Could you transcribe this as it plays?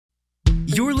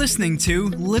You're listening to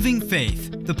Living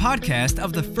Faith, the podcast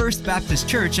of the First Baptist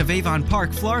Church of Avon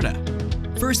Park, Florida.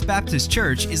 First Baptist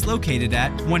Church is located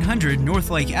at 100 North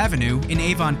Lake Avenue in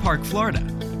Avon Park, Florida.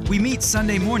 We meet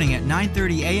Sunday morning at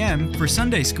 9:30 a.m. for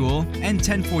Sunday school and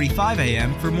 10:45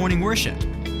 a.m. for morning worship.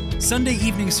 Sunday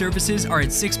evening services are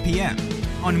at 6 p.m.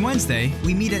 On Wednesday,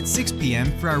 we meet at 6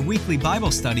 p.m. for our weekly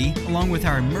Bible study along with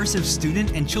our immersive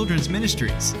student and children's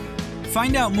ministries.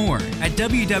 Find out more at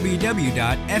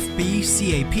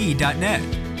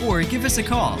www.fbcap.net or give us a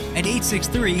call at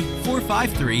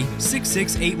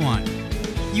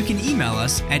 863-453-6681. You can email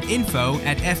us at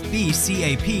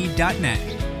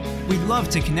info@fbcap.net. We'd love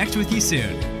to connect with you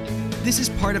soon. This is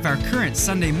part of our current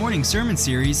Sunday morning sermon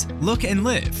series, Look and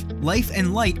Live, Life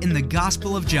and Light in the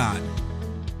Gospel of John.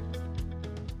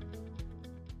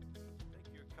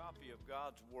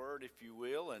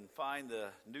 And find the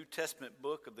New Testament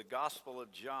book of the Gospel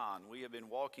of John. We have been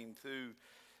walking through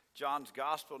John's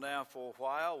Gospel now for a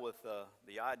while with the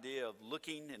idea of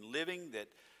looking and living, that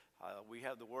we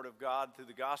have the Word of God through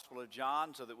the Gospel of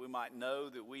John so that we might know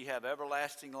that we have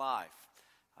everlasting life.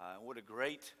 What a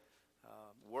great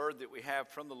word that we have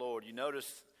from the Lord. You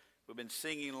notice we've been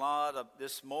singing a lot of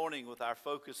this morning with our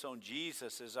focus on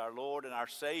Jesus as our Lord and our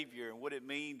Savior, and what it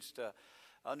means to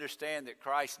understand that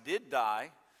Christ did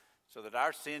die so that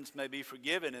our sins may be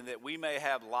forgiven and that we may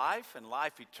have life and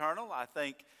life eternal. I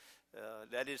think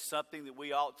that is something that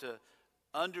we ought to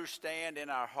understand in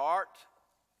our heart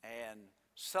and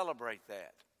celebrate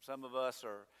that. Some of us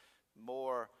are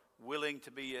more willing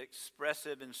to be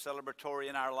expressive and celebratory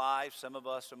in our life. Some of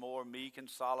us are more meek and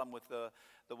solemn with the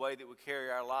way that we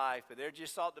carry our life. But there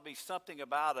just ought to be something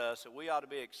about us that we ought to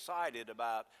be excited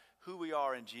about who we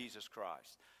are in Jesus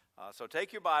Christ. So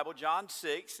take your Bible, John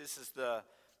 6. This is the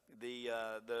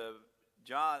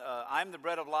John, I'm the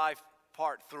Bread of Life,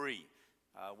 Part 3.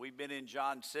 We've been in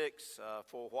John 6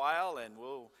 for a while, and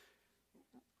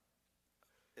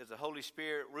as the Holy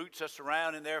Spirit roots us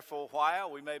around in there for a while,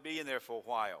 we may be in there for a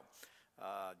while.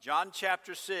 John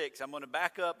chapter 6, I'm going to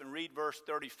back up and read verse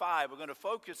 35. We're going to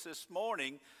focus this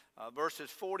morning verses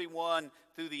 41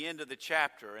 through the end of the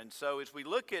chapter. And so as we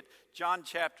look at John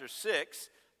chapter 6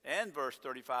 and verse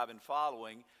 35 and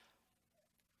following,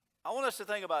 I want us to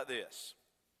think about this.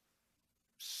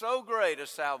 So great a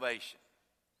salvation.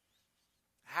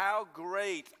 How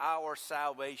great our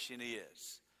salvation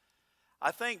is.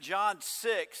 I think John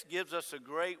 6 gives us a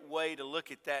great way to look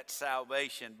at that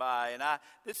salvation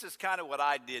this is kind of what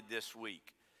I did this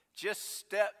week. Just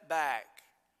step back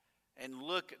and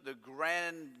look at the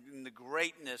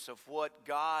greatness of what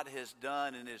God has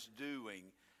done and is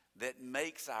doing that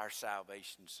makes our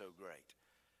salvation so great.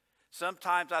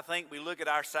 Sometimes I think we look at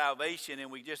our salvation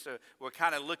and we're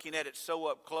kind of looking at it so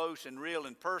up close and real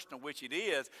and personal, which it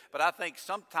is. But I think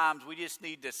sometimes we just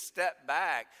need to step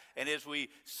back, and as we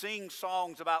sing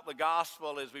songs about the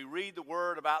gospel, as we read the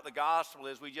word about the gospel,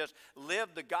 as we just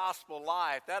live the gospel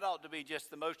life, that ought to be just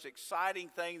the most exciting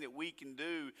thing that we can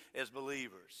do as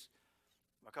believers,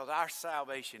 because our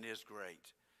salvation is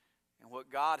great. And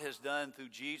what God has done through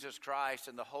Jesus Christ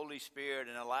and the Holy Spirit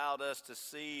and allowed us to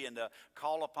see and to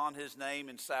call upon His name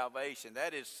in salvation,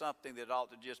 that is something that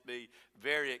ought to just be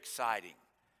very exciting.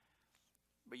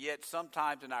 But yet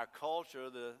sometimes in our culture,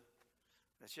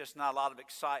 there's just not a lot of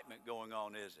excitement going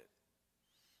on, is it?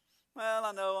 Well,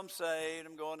 I know I'm saved,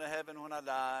 I'm going to heaven when I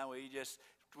die.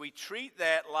 We treat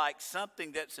that like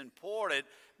something that's important,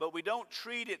 but we don't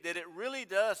treat it that it really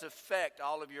does affect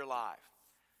all of your life.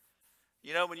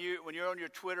 You know, when you're on your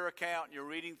Twitter account and you're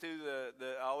reading through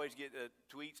I always get the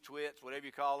tweets, twits, whatever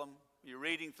you call them. You're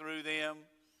reading through them,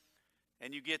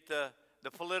 and you get the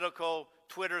political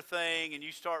Twitter thing, and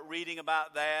you start reading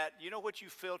about that. You know what you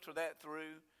filter that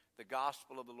through? The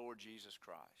gospel of the Lord Jesus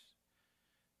Christ.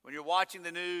 When you're watching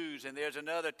the news and there's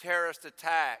another terrorist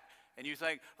attack, and you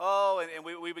think, and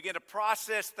we begin to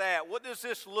process that. What does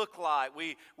this look like?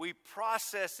 We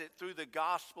process it through the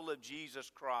gospel of Jesus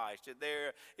Christ, that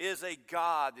there is a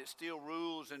God that still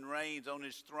rules and reigns on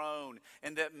His throne,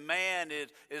 and that man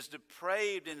is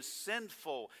depraved and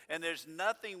sinful, and there's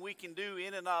nothing we can do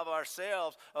in and of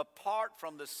ourselves apart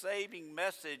from the saving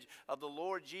message of the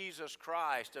Lord Jesus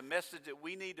Christ, a message that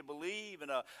we need to believe,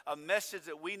 and a message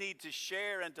that we need to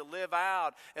share and to live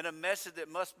out, and a message that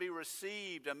must be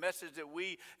received, a message that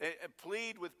we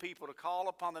plead with people to call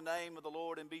upon the name of the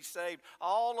Lord and be saved.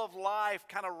 All of life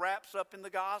kind of wraps up in the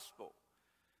gospel.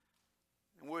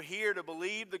 And we're here to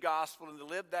believe the gospel and to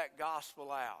live that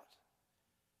gospel out.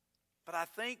 But I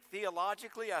think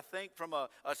theologically, I think from a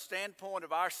standpoint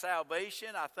of our salvation,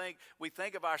 I think we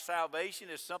think of our salvation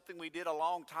as something we did a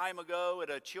long time ago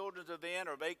at a children's event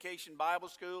or vacation Bible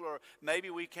school, or maybe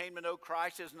we came to know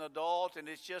Christ as an adult and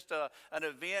it's just an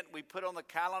event we put on the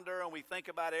calendar and we think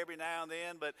about every now and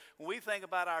then. But when we think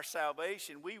about our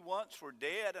salvation, we once were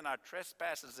dead in our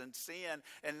trespasses and sin,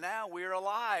 and now we're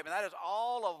alive. And that is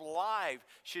all of life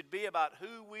should be about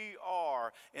who we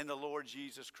are in the Lord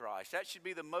Jesus Christ. That should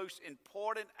be the most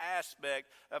important aspect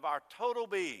of our total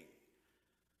being.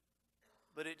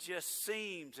 But it just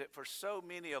seems that for so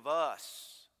many of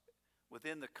us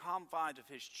within the confines of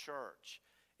His church,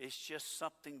 it's just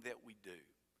something that we do.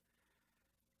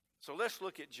 So let's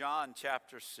look at John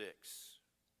chapter 6.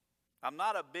 I'm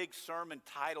not a big sermon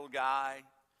title guy,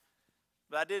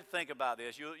 but I did think about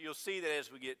this. You'll see that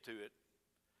as we get to it.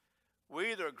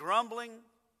 We're either grumbling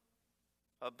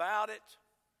about it,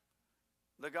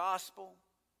 the gospel,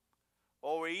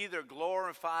 or we're either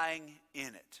glorifying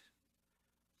in it.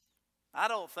 I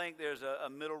don't think there's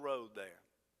a middle road there.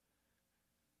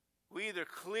 We either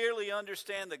clearly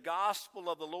understand the gospel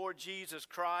of the Lord Jesus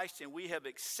Christ and we have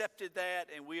accepted that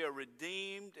and we are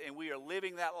redeemed and we are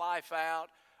living that life out,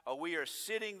 or we are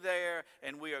sitting there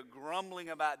and we are grumbling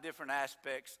about different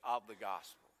aspects of the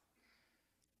gospel.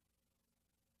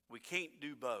 We can't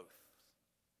do both.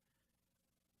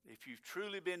 If you've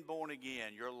truly been born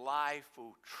again, your life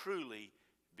will truly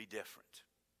be different.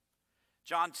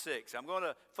 John 6. I'm going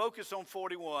to focus on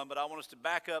 41, but I want us to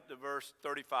back up to verse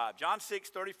 35. John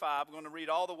 6:35. I'm going to read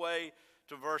all the way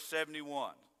to verse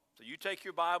 71. So you take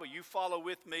your Bible, you follow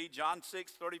with me. John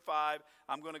 6:35.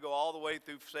 I'm going to go all the way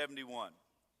through 71.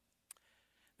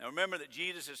 Now remember that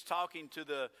Jesus is talking to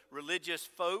the religious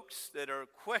folks that are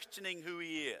questioning who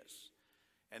He is.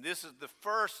 And this is the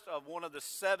first of one of the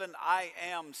 7 I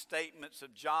am statements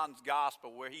of John's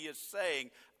gospel, where he is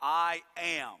saying, I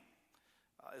am.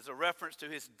 As a reference to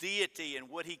His deity and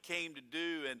what He came to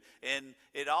do. And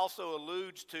it also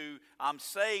alludes to, I'm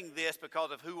saying this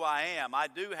because of who I am. I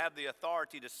do have the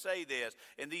authority to say this.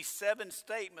 And these 7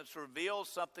 statements reveal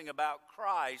something about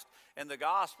Christ and the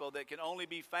gospel that can only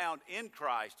be found in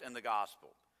Christ and the gospel.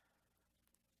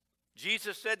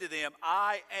 Jesus said to them,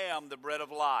 I am the bread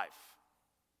of life.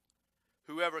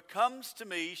 Whoever comes to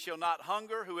me shall not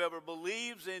hunger. Whoever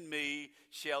believes in me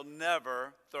shall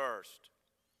never thirst.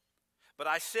 But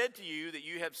I said to you that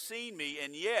you have seen me,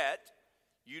 and yet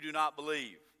you do not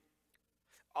believe.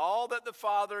 All that the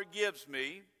Father gives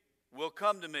me will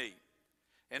come to me,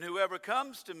 and whoever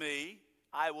comes to me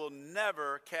I will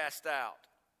never cast out.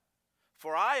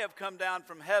 For I have come down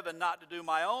from heaven not to do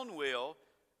my own will,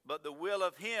 but the will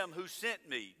of Him who sent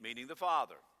me, meaning the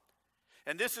Father.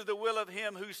 And this is the will of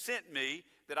Him who sent me,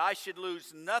 that I should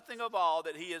lose nothing of all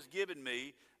that He has given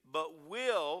me, but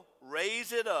will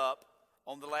raise it up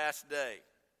on the last day.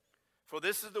 For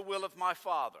this is the will of my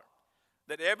Father,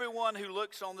 that everyone who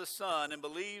looks on the Son and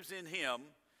believes in Him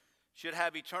should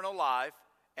have eternal life,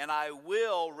 and I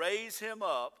will raise him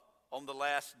up on the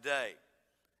last day.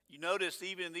 You notice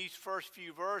even in these first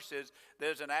few verses,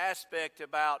 there's an aspect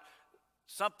about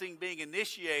something being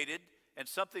initiated and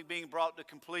something being brought to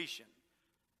completion.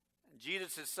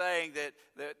 Jesus is saying that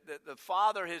the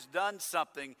Father has done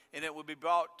something and it will be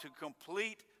brought to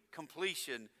complete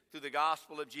completion through the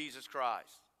gospel of Jesus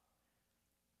Christ.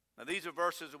 Now these are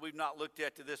verses that we've not looked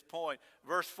at to this point.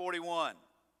 Verse 41.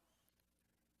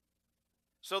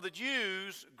 So the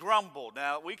Jews grumbled.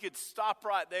 Now we could stop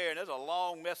right there, and there's a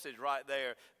long message right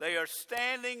there. They are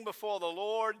standing before the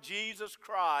Lord Jesus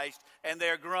Christ and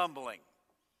they're grumbling.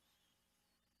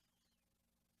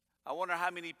 I wonder how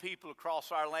many people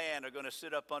across our land are going to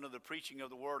sit up under the preaching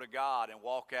of the Word of God and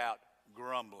walk out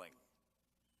grumbling.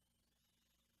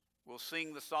 We'll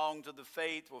sing the songs of the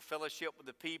faith. We'll fellowship with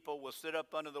the people. We'll sit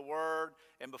up under the Word.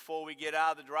 And before we get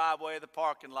out of the driveway of the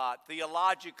parking lot,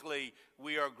 theologically,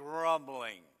 we are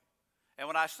grumbling. And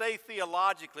when I say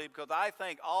theologically, because I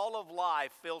think all of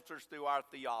life filters through our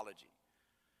theology.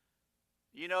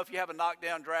 You know, if you have a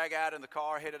knockdown drag out in the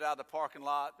car headed out of the parking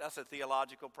lot, that's a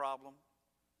theological problem.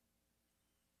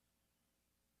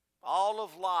 All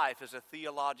of life is a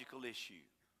theological issue.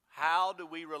 How do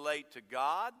we relate to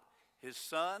God, His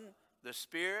Son, the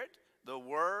Spirit, the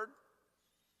Word?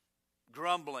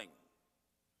 Grumbling.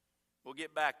 We'll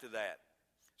get back to that.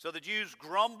 So the Jews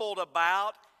grumbled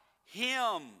about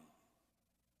Him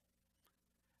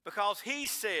because He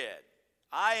said,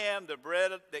 I am the bread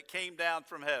that came down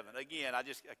from heaven. Again, I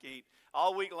can't.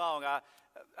 All week long,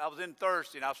 I was in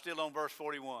Thursday and I was still on verse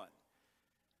 41.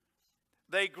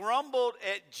 They grumbled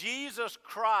at Jesus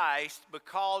Christ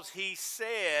because he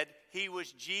said he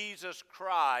was Jesus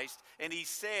Christ, and he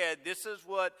said this is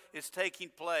what is taking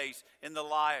place in the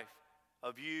life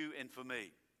of you and for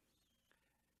me.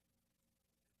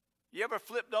 You ever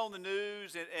flipped on the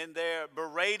news and they're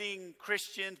berating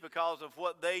Christians because of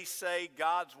what they say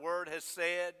God's word has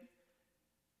said?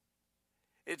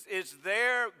 It's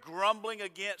their grumbling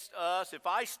against us. If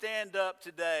I stand up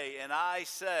today and I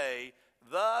say,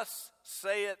 "Thus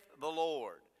saith the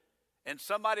Lord," and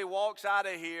somebody walks out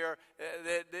of here,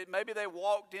 that maybe they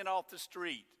walked in off the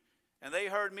street, and they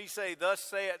heard me say, "Thus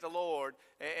saith the Lord,"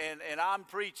 and I'm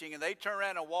preaching, and they turn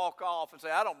around and walk off and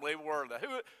say, "I don't believe a word of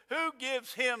that." Who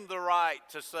gives him the right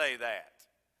to say that?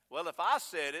 Well, if I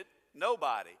said it,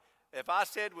 nobody. If I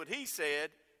said what he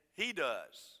said, he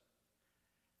does.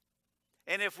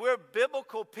 And if we're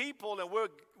biblical people and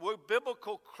we're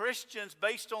biblical Christians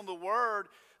based on the world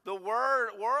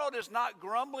is not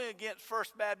grumbling against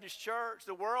First Baptist Church.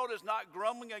 The world is not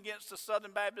grumbling against the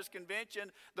Southern Baptist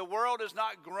Convention. The world is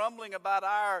not grumbling about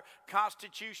our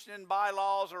constitution and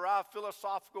bylaws or our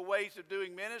philosophical ways of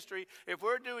doing ministry. If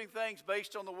we're doing things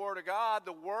based on the Word of God,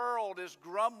 the world is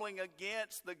grumbling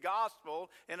against the gospel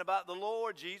and about the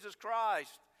Lord Jesus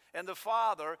Christ and the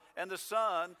Father and the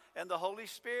Son and the Holy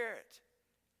Spirit.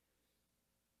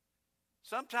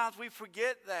 Sometimes we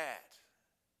forget that.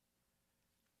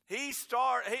 He's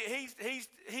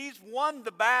won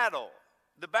the battle.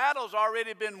 The battle's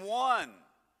already been won.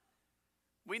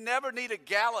 We never need a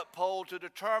Gallup poll to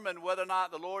determine whether or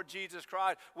not the Lord Jesus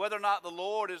Christ, whether or not the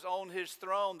Lord is on his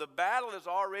throne. The battle has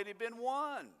already been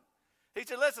won. He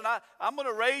said, "Listen, I'm going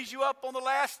to raise you up on the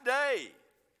last day."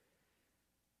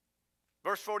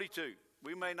 Verse 42.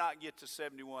 We may not get to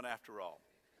 71 after all.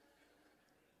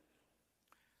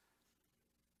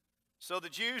 So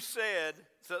the Jews said,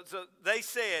 they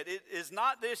said, "Is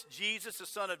not this Jesus, the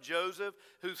son of Joseph,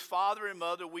 whose father and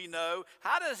mother we know?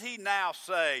 How does he now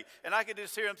say," and I could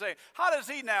just hear him saying, "How does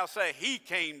he now say he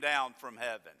came down from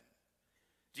heaven?"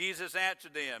 Jesus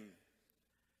answered them,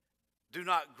 "Do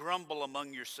not grumble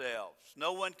among yourselves.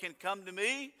 No one can come to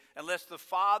me unless the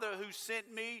Father who sent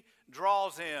me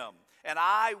draws him, and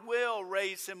I will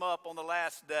raise him up on the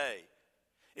last day.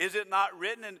 Is it not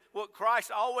written?" And what Christ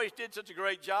always did such a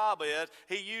great job is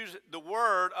he used the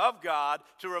word of God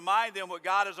to remind them what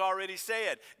God has already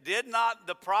said. Did not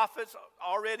the prophets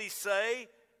already say?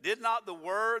 Did not the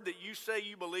word that you say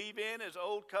you believe in as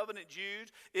Old Covenant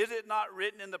Jews, is it not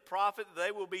written in the prophet that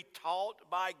they will be taught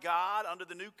by God under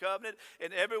the New Covenant?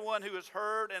 And everyone who has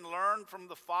heard and learned from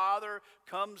the Father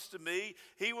comes to me.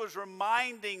 He was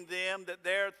reminding them that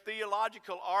their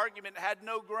theological argument had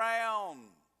no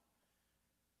ground.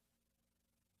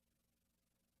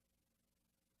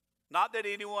 Not that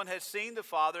anyone has seen the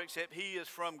Father except he is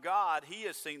from God. He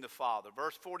has seen the Father.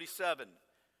 Verse 47.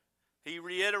 He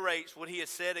reiterates what he has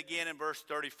said again in verse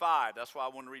 35. That's why I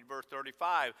want to read verse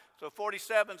 35. So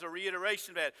 47 is a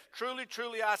reiteration of that. "Truly,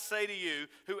 truly, I say to you,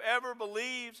 whoever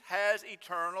believes has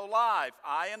eternal life.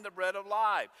 I am the bread of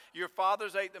life. Your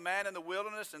fathers ate the manna in the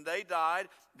wilderness, and they died.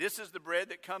 This is the bread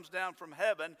that comes down from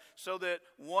heaven, so that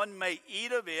one may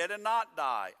eat of it and not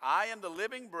die. I am the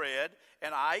living bread,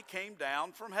 and I came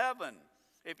down from heaven.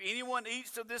 If anyone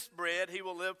eats of this bread, he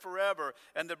will live forever.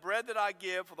 And the bread that I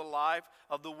give for the life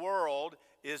of the world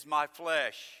is my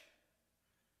flesh."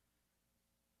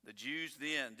 The Jews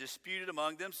then disputed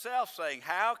among themselves, saying,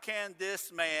 "How can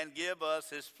this man give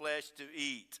us his flesh to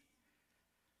eat?"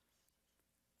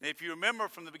 If you remember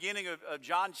from the beginning of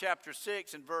John chapter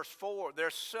 6 and verse 4, they're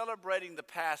celebrating the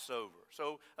Passover.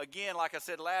 So again, like I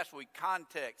said last week,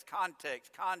 context.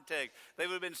 They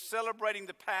would have been celebrating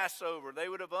the Passover. They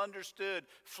would have understood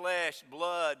flesh,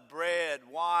 blood, bread,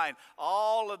 wine.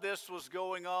 All of this was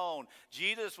going on.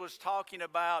 Jesus was talking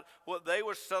about what they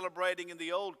were celebrating in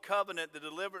the old covenant, the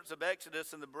deliverance of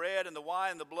Exodus and the bread and the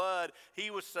wine and the blood.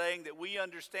 He was saying that we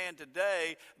understand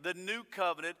today the new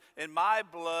covenant, and my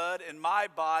blood and my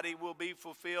body will be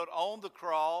fulfilled on the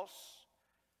cross.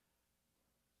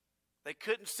 They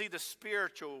couldn't see the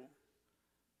spiritual,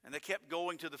 and they kept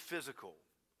going to the physical.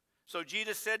 So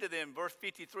Jesus said to them, verse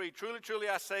 53, "Truly, truly,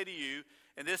 I say to you,"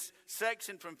 and this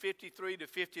section from 53 to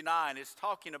 59 is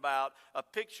talking about a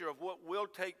picture of what will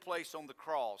take place on the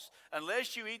cross.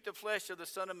 "Unless you eat the flesh of the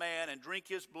Son of Man and drink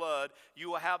his blood,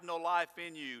 you will have no life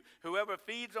in you. Whoever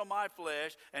feeds on my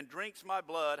flesh and drinks my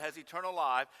blood has eternal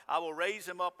life. I will raise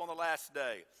him up on the last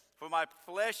day. For my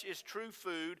flesh is true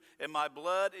food, and my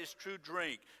blood is true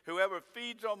drink. Whoever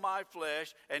feeds on my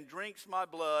flesh and drinks my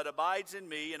blood abides in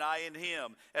me, and I in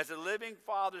him. As the living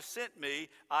Father sent me,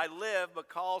 I live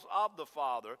because of the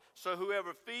Father. So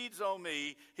whoever feeds on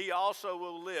me, he also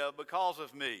will live because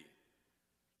of me.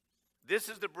 This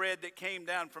is the bread that came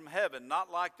down from heaven,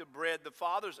 not like the bread the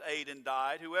fathers ate and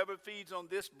died. Whoever feeds on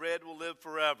this bread will live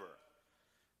forever.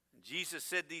 And Jesus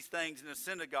said these things in the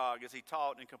synagogue as he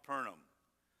taught in Capernaum.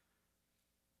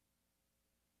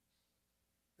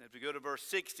 And if we go to verse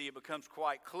 60, it becomes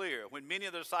quite clear. When many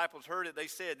of the disciples heard it, they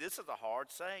said, "This is a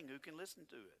hard saying. Who can listen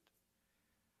to it?"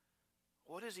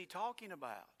 What is he talking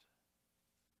about?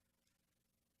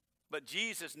 But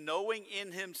Jesus, knowing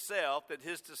in himself that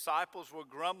his disciples were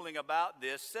grumbling about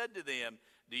this, said to them,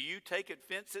 "Do you take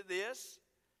offense at this?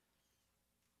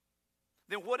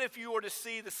 Then what if you were to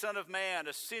see the Son of Man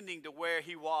ascending to where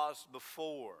he was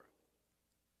before?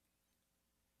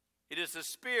 It is the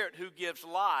Spirit who gives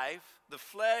life. The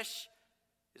flesh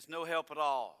is no help at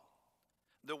all.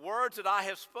 The words that I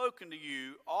have spoken to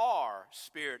you are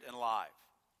spirit and life.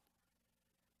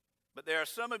 But there are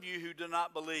some of you who do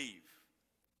not believe."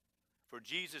 For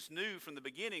Jesus knew from the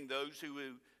beginning those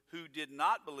who did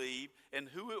not believe and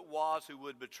who it was who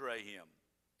would betray him.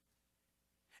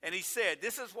 And he said,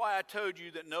 "This is why I told you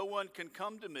that no one can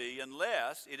come to me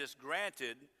unless it is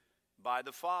granted by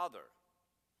the Father."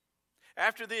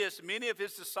 After this, many of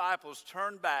his disciples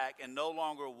turned back and no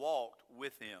longer walked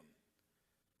with him.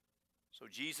 So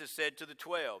Jesus said to the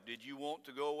 12, "Did you want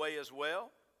to go away as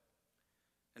well?"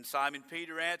 And Simon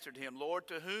Peter answered him, "Lord,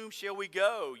 to whom shall we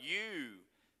go? You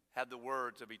have the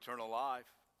words of eternal life.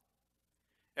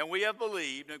 And we have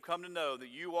believed and come to know that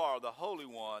you are the Holy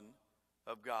One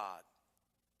of God."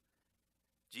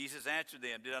 Jesus answered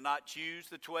them, "Did I not choose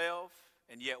the 12?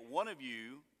 And yet one of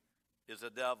you is a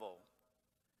devil."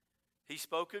 He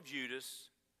spoke of Judas,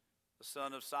 the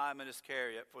son of Simon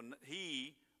Iscariot, for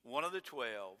he, one of the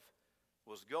 12,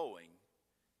 was going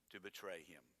to betray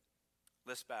him.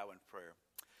 Let's bow in prayer.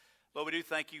 Lord, we do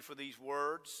thank you for these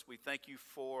words. We thank you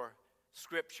for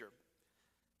Scripture.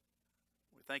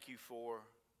 We thank you for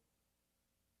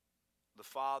the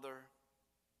Father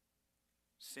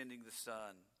sending the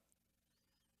Son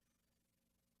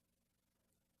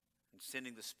and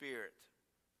sending the Spirit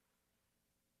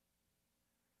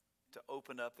to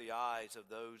open up the eyes of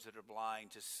those that are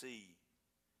blind to see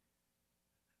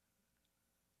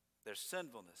their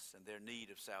sinfulness and their need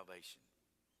of salvation.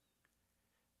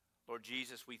 Lord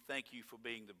Jesus, we thank you for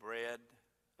being the bread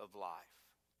of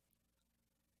life.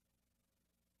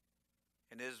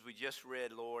 And as we just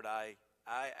read, Lord, I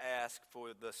ask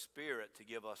for the Spirit to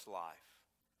give us life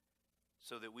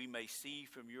so that we may see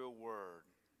from your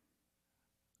word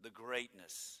the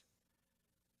greatness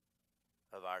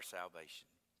of our salvation.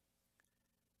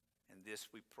 And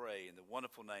this we pray in the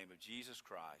wonderful name of Jesus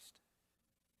Christ.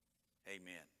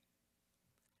 Amen.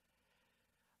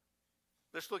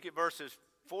 Let's look at verses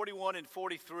 41 and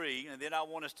 43, and then I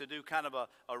want us to do kind of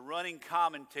a running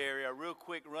commentary, a real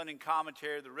quick running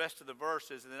commentary of the rest of the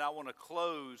verses, and then I want to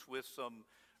close with some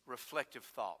reflective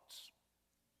thoughts.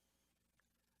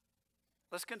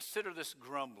 Let's consider this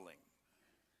grumbling.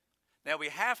 Now we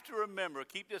have to remember,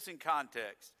 keep this in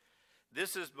context,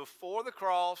 this is before the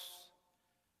cross,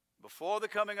 before the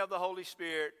coming of the Holy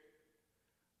Spirit,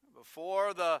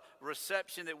 before the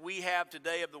reception that we have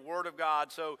today of the Word of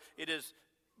God. So it is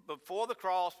before the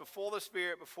cross, before the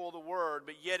Spirit, before the Word,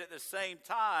 but yet at the same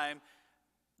time,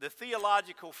 the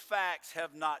theological facts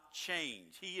have not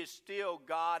changed. He is still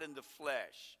God in the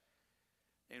flesh.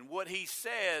 And what he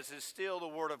says is still the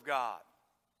Word of God.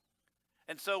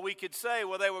 And so we could say,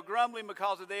 well, they were grumbling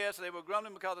because of this, they were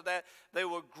grumbling because of that. They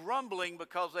were grumbling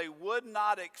because they would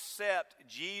not accept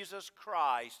Jesus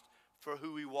Christ for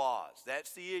who he was.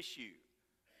 That's the issue.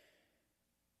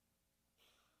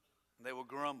 They were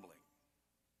grumbling.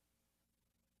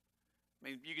 I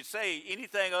mean, you could say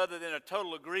anything other than a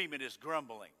total agreement is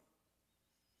grumbling.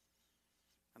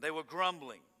 And they were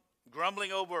grumbling.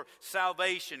 Grumbling over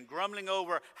salvation, grumbling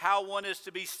over how one is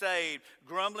to be saved,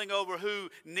 grumbling over who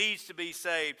needs to be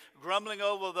saved, grumbling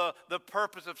over the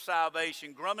purpose of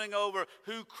salvation, grumbling over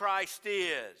who Christ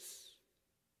is.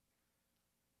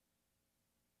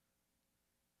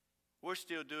 We're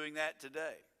still doing that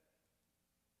today.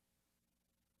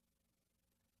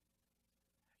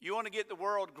 You want to get the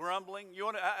world grumbling? You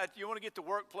want to get the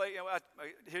workplace?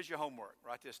 Here's your homework.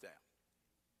 Write this down.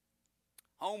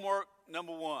 Homework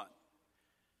number 1.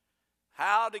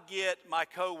 How to get my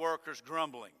coworkers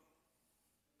grumbling.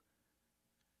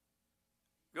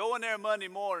 Go in there Monday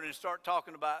morning and start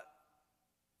talking about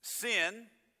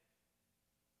sin,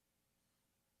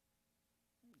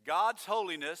 God's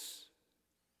holiness,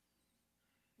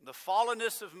 the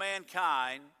fallenness of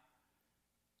mankind,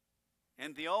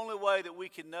 and the only way that we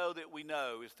can know that we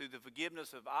know is through the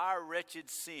forgiveness of our wretched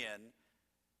sin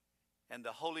and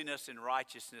the holiness and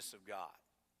righteousness of God.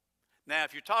 Now,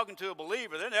 if you're talking to a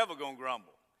believer, they're never going to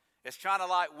grumble. It's kind of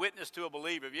like witness to a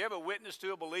believer. Have you ever witnessed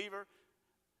to a believer?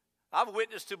 I've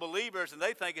witnessed to believers, and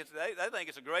they think it's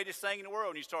the greatest thing in the world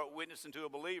when you start witnessing to a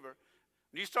believer.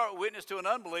 When you start witnessing to an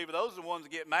unbeliever, those are the ones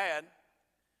that get mad.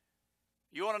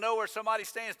 You want to know where somebody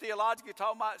stands theologically?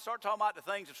 Start talking about the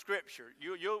things of Scripture.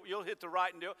 You'll hit the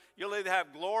right and you'll either have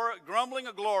grumbling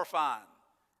or glorifying.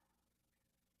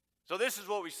 So this is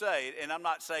what we say, and I'm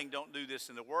not saying don't do this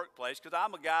in the workplace, because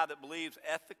I'm a guy that believes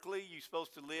ethically you're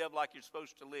supposed to live like you're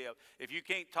supposed to live. If you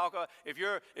can't talk, if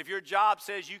your job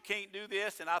says you can't do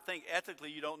this, and I think ethically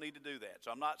you don't need to do that.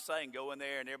 So I'm not saying go in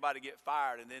there and everybody get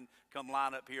fired and then come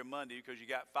line up here Monday because you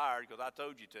got fired because I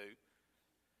told you to.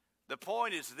 The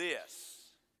point is this.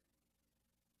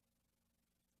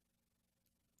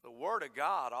 The Word of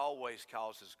God always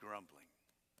causes grumbling.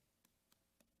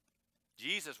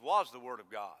 Jesus was the Word of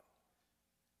God.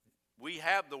 We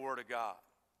have the Word of God.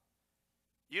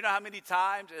 You know how many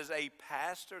times as a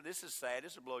pastor, this is sad,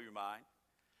 this will blow your mind.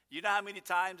 You know how many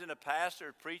times in a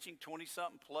pastor preaching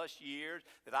 20-something plus years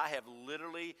that I have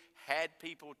literally had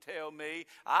people tell me,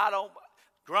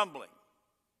 grumbling.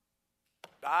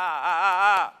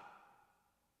 I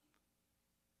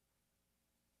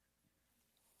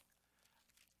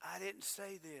didn't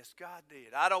say this, God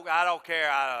did. I don't care,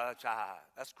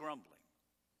 that's grumbling.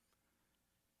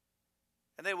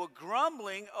 And they were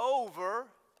grumbling over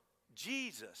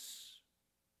Jesus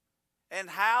and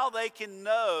how they can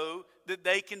know that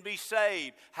they can be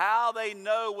saved, how they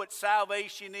know what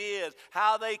salvation is,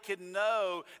 how they can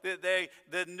know that the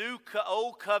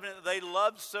old covenant that they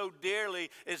loved so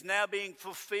dearly is now being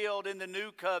fulfilled in the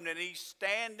new covenant. He's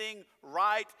standing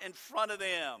right in front of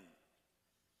them.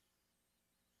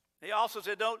 He also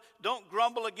said, don't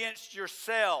grumble against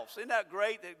yourselves. Isn't that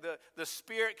great that the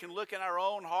Spirit can look in our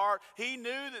own heart? He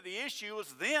knew that the issue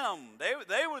was them.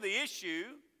 They were the issue.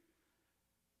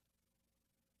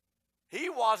 He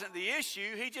wasn't the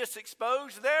issue. He just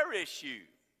exposed their issue.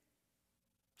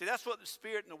 See, that's what the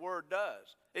Spirit and the Word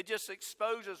does. It just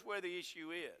exposes where the issue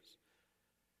is.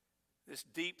 This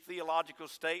deep theological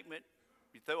statement,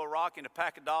 you throw a rock in a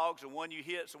pack of dogs and one you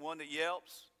hit's the one that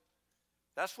yelps.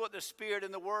 That's what the Spirit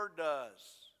and the Word does.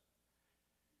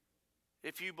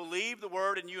 If you believe the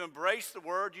Word and you embrace the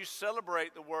Word, you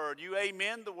celebrate the Word, you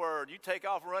amen the Word, you take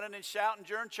off running and shouting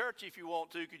during church if you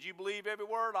want to because you believe every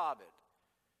word of it.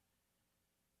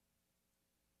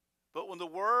 But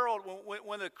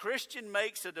when the Christian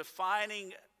makes a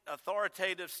defining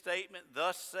authoritative statement,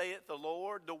 thus saith the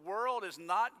Lord, the world is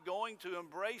not going to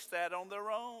embrace that on their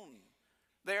own.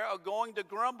 They are going to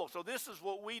grumble. So this is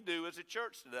what we do as a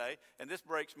church today, and this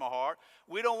breaks my heart.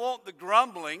 We don't want the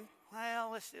grumbling.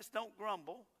 Well, let's just don't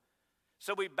grumble.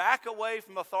 So we back away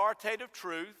from authoritative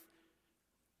truth.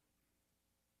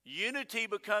 Unity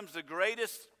becomes the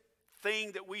greatest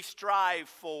thing that we strive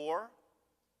for.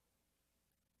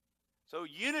 So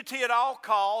unity at all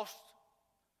costs.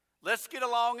 Let's get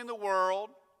along in the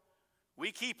world.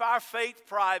 We keep our faith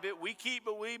private. We keep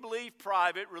what we believe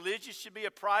private. Religion should be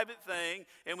a private thing,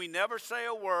 and we never say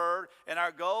a word, and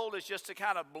our goal is just to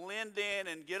kind of blend in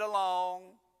and get along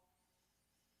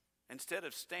instead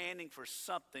of standing for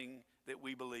something that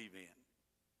we believe in.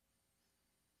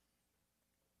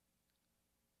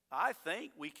 I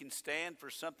think we can stand for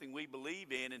something we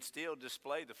believe in and still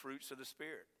display the fruits of the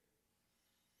Spirit.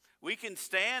 We can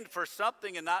stand for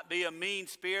something and not be a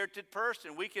mean-spirited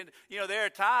person. We can, there are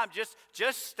times,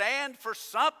 just stand for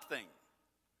something.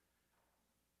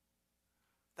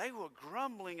 They were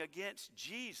grumbling against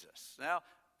Jesus. Now,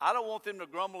 I don't want them to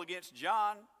grumble against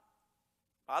John.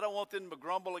 I don't want them to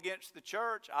grumble against the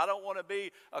church. I don't want to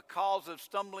be a cause of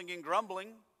stumbling and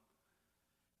grumbling.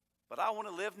 But I want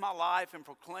to live my life and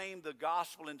proclaim the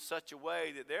gospel in such a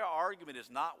way that their argument is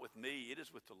not with me, it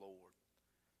is with the Lord.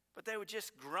 But they were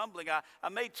just grumbling. I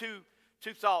made two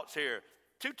thoughts here.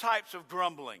 Two types of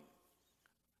grumbling.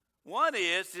 One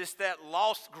is just that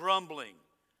lost grumbling.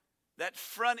 That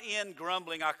front-end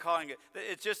grumbling, I'm calling it.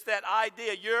 It's just that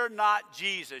idea, you're not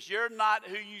Jesus. You're not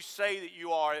who you say that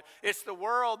you are. It's the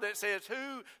world that says,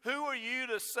 who are you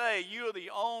to say you're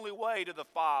the only way to the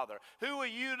Father? Who are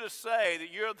you to say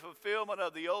that you're the fulfillment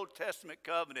of the Old Testament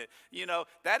covenant?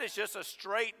 That is just a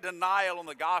straight denial on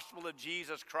the gospel of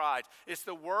Jesus Christ. It's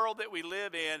the world that we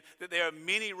live in, that there are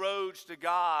many roads to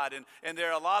God, and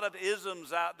there are a lot of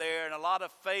isms out there, and a lot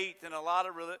of faith, and a lot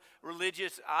of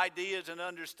religious ideas and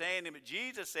understanding. understanding. But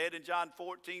Jesus said in John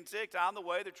 14:6, I'm the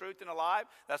way, the truth, and the life.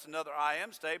 That's another I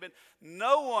am statement.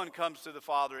 No one comes to the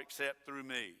Father except through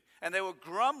me. And they were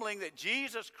grumbling that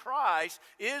Jesus Christ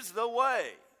is the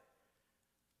way.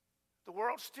 The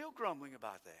world's still grumbling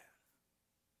about that.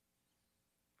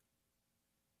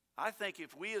 I think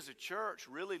if we as a church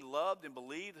really loved and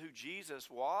believed who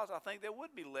Jesus was, I think there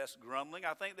would be less grumbling.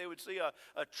 I think they would see a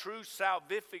true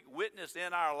salvific witness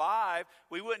in our life.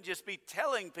 We wouldn't just be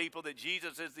telling people that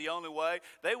Jesus is the only way.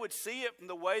 They would see it from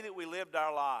the way that we lived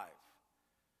our life.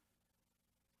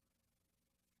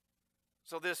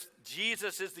 So this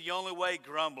Jesus is the only way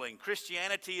grumbling.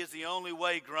 Christianity is the only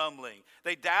way grumbling.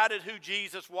 They doubted who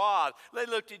Jesus was. They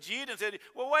looked at Jesus and said,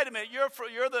 well, wait a minute,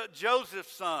 you're the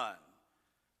Joseph's son.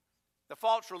 The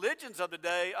false religions of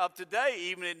today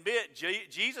even admit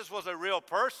Jesus was a real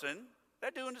person.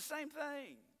 They're doing the same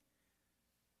thing.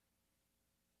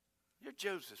 You're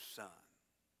Joseph's son.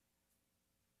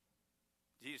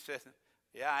 Jesus says,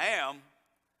 yeah, I am,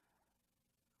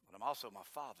 but I'm also my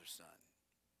Father's son.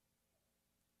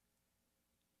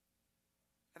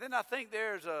 And then I think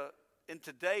in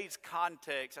today's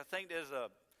context, I think there's a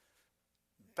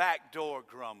backdoor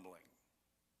grumbling.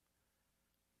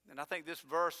 And I think this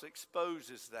verse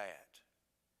exposes that.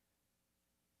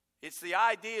 It's the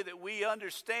idea that we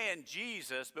understand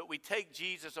Jesus, but we take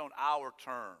Jesus on our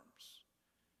terms.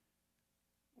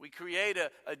 We create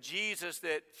a Jesus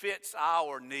that fits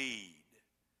our need.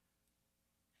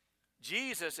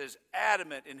 Jesus is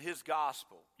adamant in his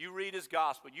gospel. You read his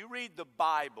gospel. You read the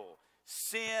Bible.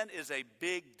 Sin is a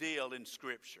big deal in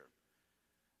Scripture.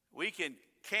 We can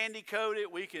candy coat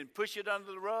it. We can push it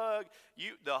under the rug.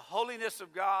 The holiness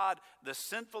of God, the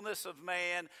sinfulness of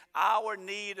man, our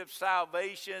need of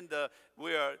salvation.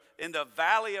 We're in the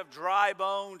valley of dry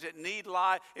bones that need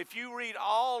life. If you read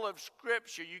all of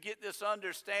Scripture, you get this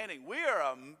understanding. We are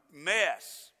a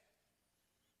mess.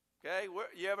 Okay,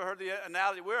 you ever heard the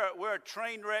analogy? We're a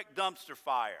train wreck dumpster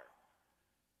fire.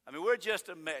 I mean, we're just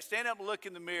a mess. Stand up and look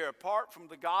in the mirror. Apart from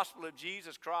the gospel of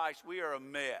Jesus Christ, we are a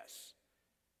mess.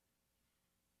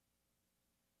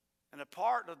 And a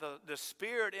part of the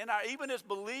Spirit in our, even as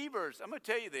believers, I'm going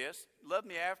to tell you this, love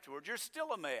me afterwards, you're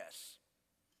still a mess.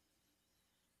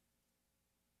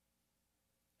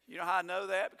 You know how I know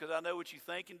that? Because I know what you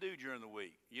think and do during the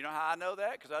week. You know how I know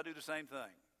that? Because I do the same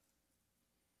thing.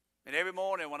 And every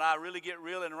morning when I really get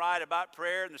real and right about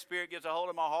prayer and the Spirit gets a hold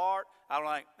of my heart, I'm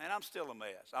like, man, I'm still a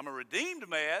mess. I'm a redeemed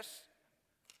mess.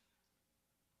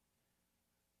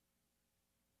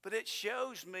 But it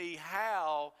shows me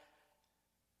how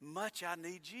much I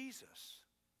need Jesus.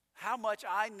 How much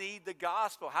I need the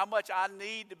gospel. How much I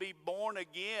need to be born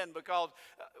again. Because,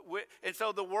 and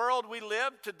so the world we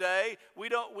live today, we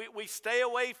stay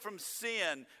away from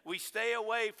sin. We stay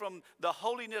away from the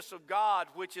holiness of God,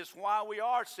 which is why we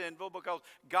are sinful, because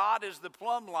God is the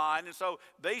plumb line. And so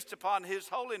based upon his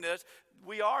holiness,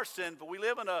 we are sinful. We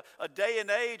live in a day and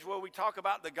age where we talk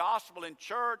about the gospel in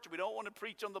church. We don't want to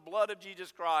preach on the blood of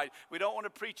Jesus Christ. We don't want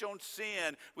to preach on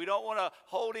sin. We don't want to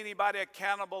hold anybody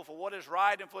accountable for what is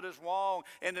right and what is wrong.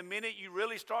 And the minute you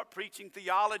really start preaching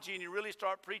theology and you really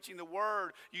start preaching the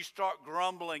word, you start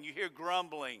grumbling. You hear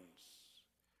grumblings.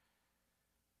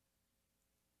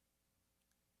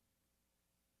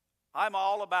 I'm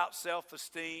all about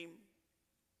self-esteem,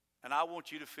 and I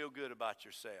want you to feel good about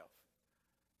yourself.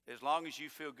 As long as you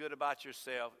feel good about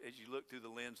yourself as you look through the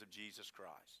lens of Jesus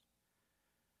Christ.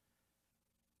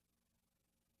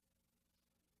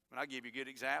 And I'll give you a good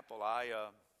example. I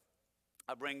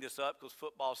bring this up because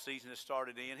football season has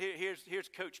started in. Here's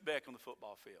Coach Beck on the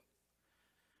football field.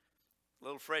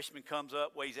 Little freshman comes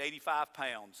up, weighs 85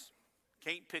 pounds.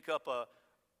 Can't pick up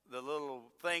the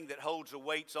little thing that holds the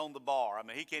weights on the bar. I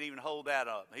mean, he can't even hold that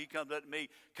up. He comes up to me,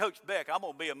 Coach Beck, I'm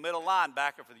going to be a middle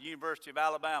linebacker for the University of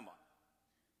Alabama.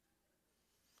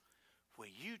 Well,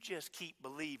 you just keep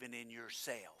believing in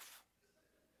yourself.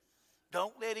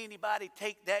 Don't let anybody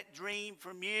take that dream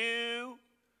from you.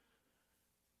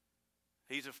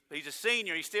 He's a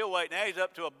senior. He's still waiting. Now he's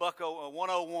up to a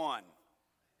 101.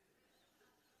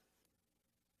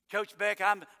 Coach Beck,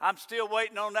 I'm still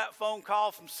waiting on that phone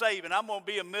call from Saban. I'm going to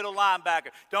be a middle linebacker.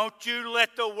 Don't you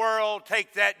let the world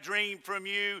take that dream from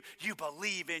you. You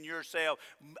believe in yourself.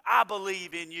 I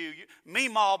believe in you.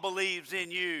 Meemaw believes in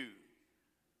you.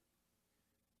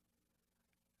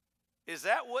 Is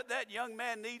that what that young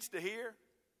man needs to hear?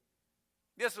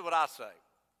 This is what I say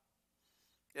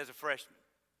as a freshman.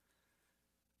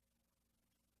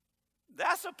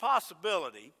 That's a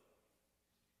possibility,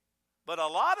 but a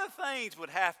lot of things would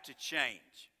have to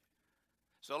change.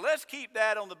 So let's keep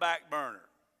that on the back burner.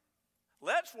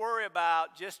 Let's worry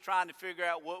about just trying to figure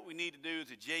out what we need to do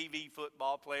as a JV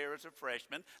football player as a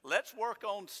freshman. Let's work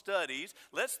on studies.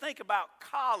 Let's think about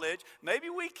college.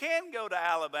 Maybe we can go to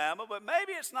Alabama, but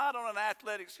maybe it's not on an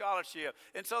athletic scholarship.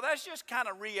 And so that's just kind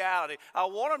of reality. I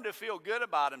want him to feel good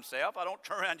about himself. I don't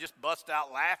turn around and just bust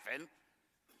out laughing.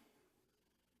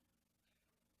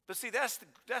 But see, that's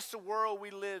the world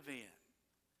we live in.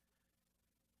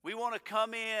 We want to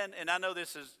come in, and I know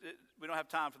we don't have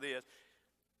time for this.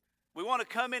 We want to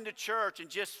come into church and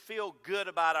just feel good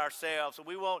about ourselves. And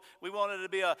we want it to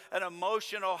be an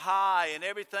emotional high, and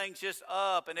everything's just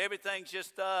up,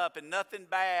 and nothing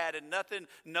bad, and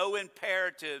no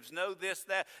imperatives, no this,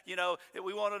 that.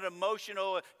 We want an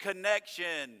emotional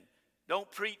connection.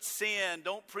 Don't preach sin.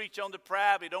 Don't preach on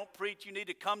depravity. Don't preach you need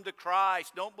to come to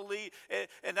Christ. Don't believe.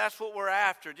 And that's what we're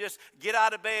after. Just get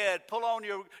out of bed, pull on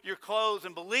your clothes,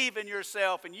 and believe in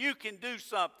yourself, and you can do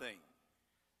something.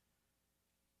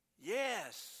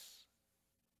 Yes,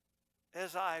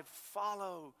 as I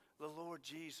follow the Lord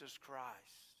Jesus Christ.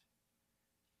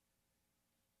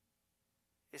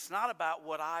 It's not about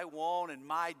what I want and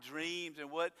my dreams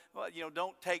and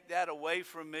don't take that away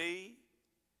from me.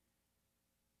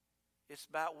 It's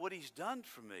about what He's done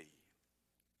for me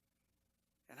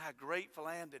and how grateful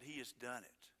I am that He has done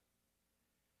it.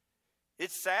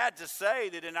 It's sad to say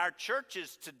that in our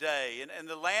churches today and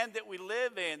the land that we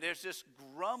live in, there's this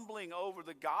grumbling over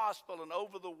the gospel and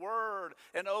over the word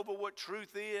and over what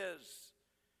truth is.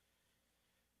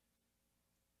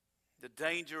 The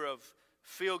danger of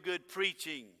feel-good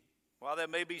preaching. While there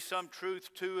may be some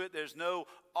truth to it, there's no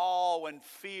awe and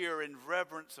fear and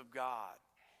reverence of God.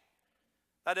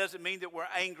 That doesn't mean that we're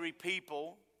angry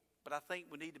people, but I think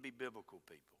we need to be biblical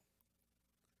people.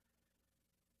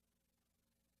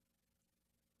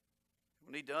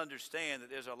 We need to understand that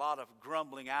there's a lot of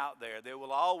grumbling out there. There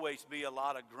will always be a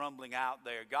lot of grumbling out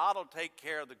there. God will take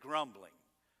care of the grumbling.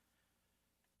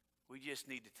 We just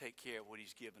need to take care of what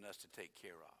He's given us to take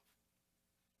care of.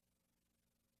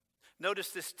 Notice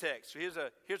this text. Here's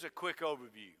a quick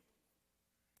overview.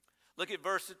 Look at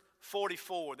verse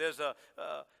 44. There's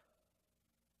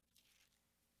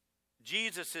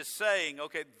Jesus is saying,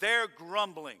 okay, they're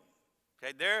grumbling.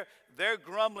 Okay, they're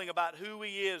grumbling about who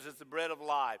He is as the bread of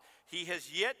life. He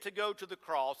has yet to go to the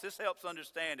cross. This helps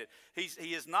understand it.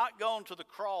 He has not gone to the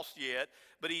cross yet,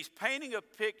 but He's painting a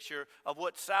picture of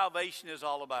what salvation is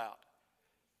all about.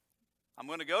 I'm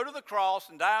going to go to the cross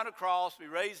and die on the cross, be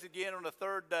raised again on the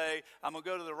third day. I'm going to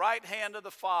go to the right hand of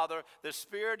the Father. The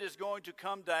Spirit is going to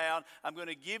come down. I'm going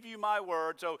to give you my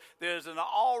word. So there's an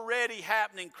already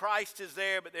happening. Christ is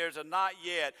there, but there's a not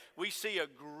yet. We see a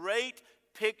great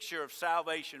picture of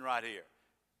salvation right here.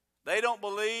 They don't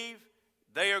believe,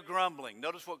 they are grumbling.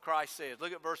 Notice what Christ says.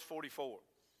 Look at verse 44.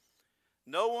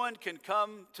 No one can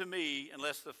come to me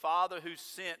unless the Father who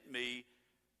sent me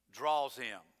draws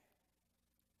him.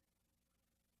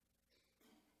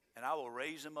 And I will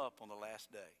raise him up on the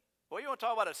last day. Well, you want to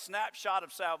talk about a snapshot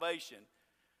of salvation.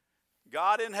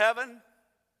 God in heaven,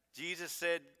 Jesus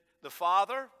said, the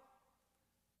Father.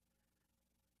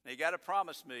 Now, you got to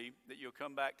promise me that you'll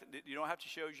come back. You don't have to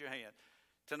show us your hand.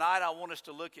 Tonight, I want us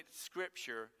to look at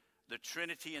Scripture, the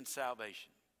Trinity and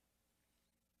salvation.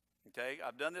 Okay?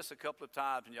 I've done this a couple of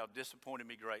times, and y'all disappointed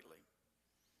me greatly.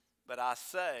 But I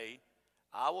say,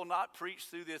 I will not preach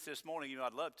through this morning.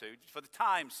 I'd love to. For the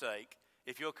time's sake,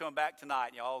 if you'll come back tonight,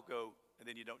 and y'all go, and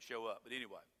then you don't show up. But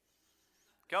anyway,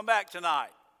 come back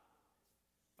tonight.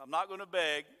 I'm not going to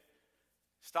beg.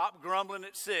 Stop grumbling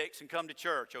at 6 and come to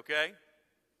church, okay?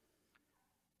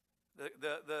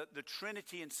 The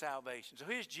Trinity and salvation. So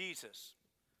here's Jesus.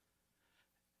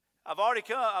 I've already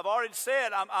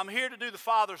said I'm here to do the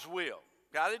Father's will.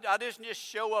 I didn't just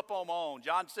show up on my own.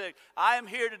 John said, I am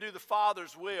here to do the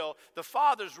Father's will. The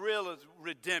Father's will is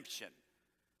redemption.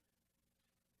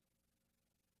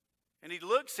 And He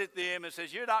looks at them and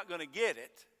says, you're not going to get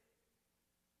it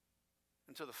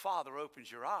until the Father opens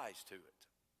your eyes to it.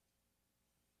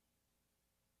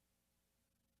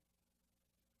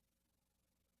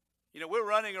 We're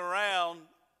running around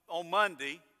on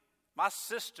Monday. My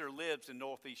sister lives in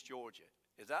Northeast Georgia.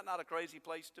 Is that not a crazy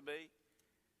place to be?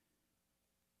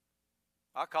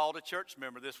 I called a church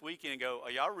member this weekend and go, are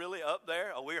y'all really up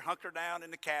there? Or we're hunkered down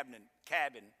in the cabin.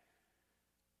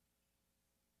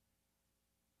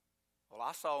 Well,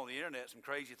 I saw on the internet some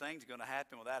crazy things are going to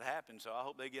happen when that happens, so I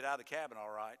hope they get out of the cabin all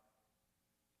right.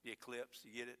 The eclipse,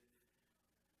 you get it?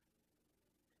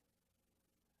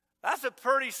 That's a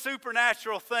pretty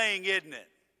supernatural thing, isn't it?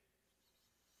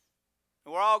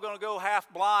 And we're all going to go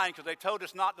half blind because they told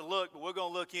us not to look, but we're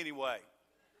going to look anyway.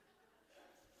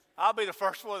 I'll be the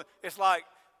first one. It's like,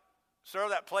 sir,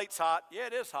 that plate's hot. Yeah,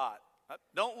 it is hot.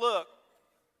 Don't look.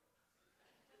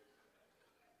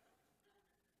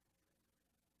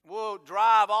 We'll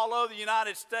drive all over the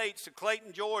United States to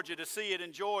Clayton, Georgia to see it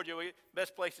in Georgia.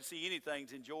 Best place to see anything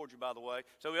is in Georgia, by the way.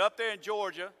 So we're up there in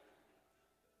Georgia.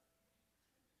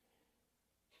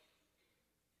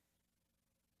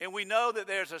 And we know that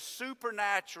there's a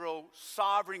supernatural,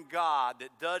 sovereign God that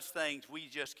does things we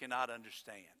just cannot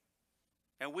understand.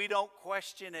 And we don't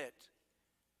question it.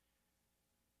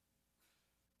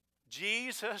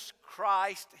 Jesus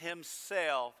Christ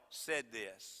himself said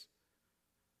this: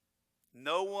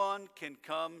 "No one can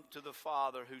come to the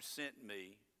Father who sent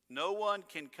me. No one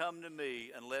can come to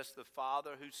me unless the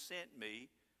Father who sent me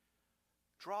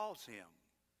draws him."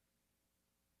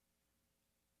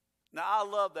 Now, I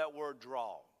love that word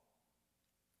draw.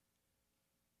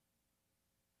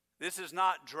 This is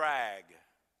not drag.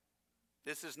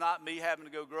 This is not me having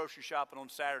to go grocery shopping on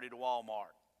Saturday to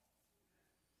Walmart.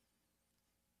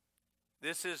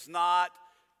 This is not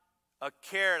a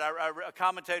carrot. A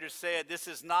commentator said this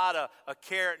is not a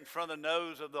carrot in front of the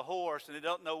nose of the horse and they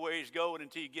don't know where he's going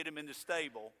until you get him in the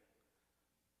stable.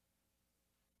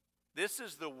 This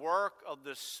is the work of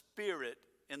the Spirit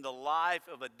in the life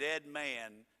of a dead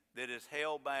man that is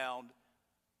hell-bound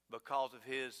because of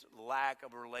his lack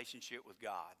of a relationship with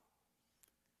God.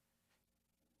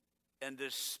 And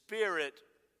the Spirit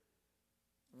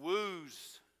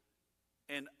woos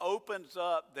and opens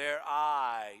up their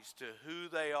eyes to who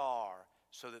they are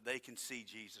so that they can see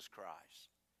Jesus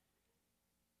Christ.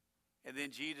 And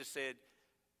then Jesus said,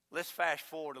 let's fast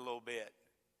forward a little bit.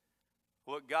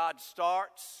 What God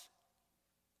starts,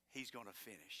 he's going to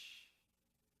finish.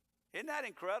 Isn't that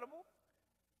incredible?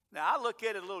 Now, I look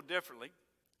at it a little differently.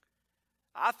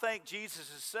 I think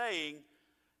Jesus is saying,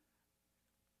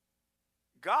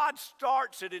 God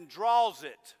starts it and draws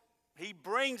it. He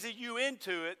brings you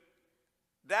into it.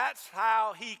 That's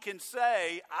how he can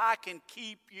say, I can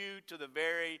keep you to the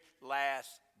very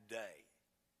last day.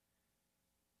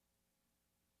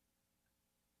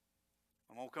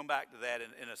 I'm going to come back to that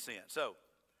in a sense. So,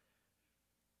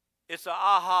 it's an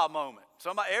aha moment.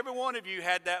 Every one of you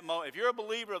had that moment. If you're a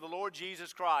believer of the Lord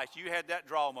Jesus Christ, you had that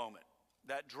draw moment.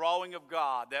 That drawing of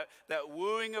God, that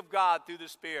wooing of God through the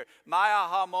Spirit. My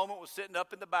aha moment was sitting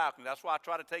up in the balcony. That's why I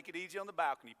try to take it easy on the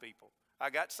balcony, people. I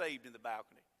got saved in the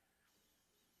balcony.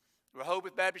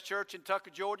 Rehoboth Baptist Church in Tucker,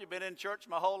 Georgia. Been in church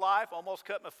my whole life. Almost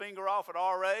cut my finger off at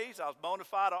RAs. I was bona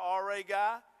fide a RA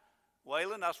guy.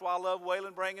 Waylon, that's why I love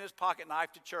Waylon bringing his pocket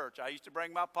knife to church. I used to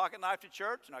bring my pocket knife to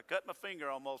church, and I cut my finger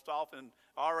almost off in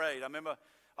RAs. I remember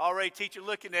RA teacher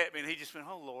looking at me, and he just went,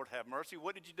 oh, Lord, have mercy.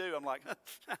 What did you do? I'm like,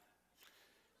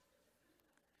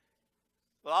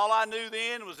 well, all I knew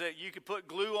then was that you could put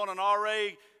glue on an RA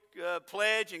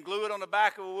pledge and glue it on the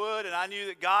back of a wood, and I knew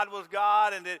that God was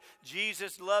God and that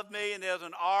Jesus loved me, and there was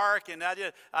an ark, and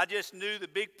I just knew the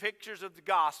big pictures of the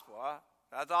gospel.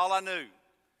 That's all I knew.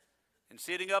 And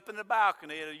sitting up in the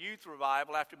balcony at a youth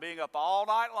revival after being up all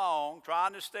night long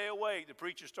trying to stay awake, the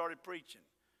preacher started preaching.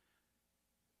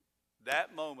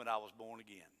 That moment I was born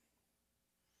again.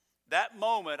 That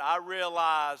moment I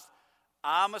realized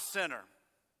I'm a sinner.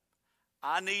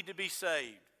 I need to be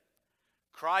saved.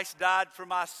 Christ died for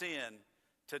my sin.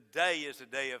 Today is the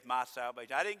day of my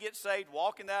salvation. I didn't get saved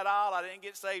walking that aisle. I didn't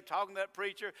get saved talking to that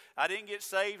preacher. I didn't get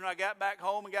saved when I got back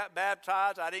home and got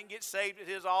baptized. I didn't get saved at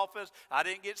his office. I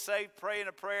didn't get saved praying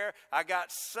a prayer. I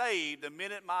got saved the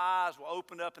minute my eyes were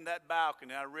opened up in that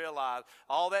balcony. I realized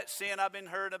all that sin I've been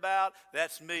hearing about,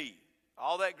 that's me.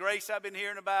 All that grace I've been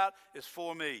hearing about is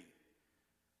for me.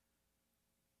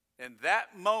 And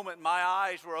that moment my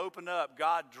eyes were opened up,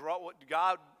 God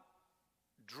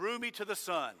drew me to the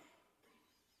Son.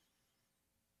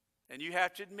 And you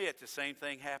have to admit the same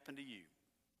thing happened to you.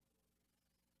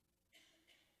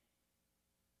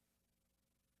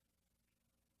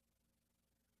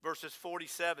 Verses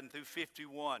 47 through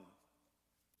 51.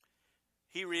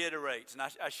 He reiterates, and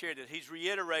I shared it. He's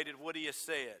reiterated what he has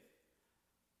said.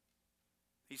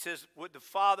 He says, with the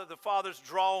Father's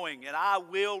drawing, and I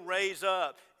will raise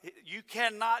up. You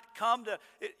cannot come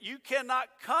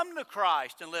to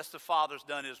Christ unless the Father's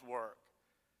done his work.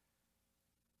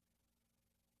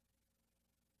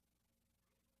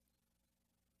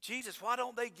 Jesus, why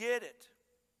don't they get it?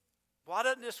 Why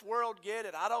doesn't this world get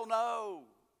it? I don't know.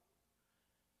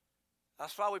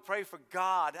 That's why we pray for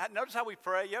God. Notice how we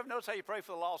pray. You ever notice how you pray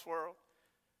for the lost world?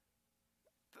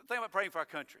 Think about praying for our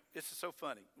country. This is so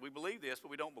funny. We believe this,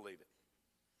 but we don't believe it.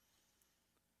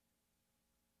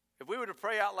 If we were to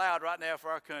pray out loud right now for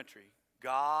our country,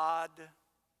 God,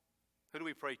 who do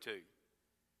we pray to?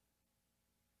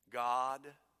 God,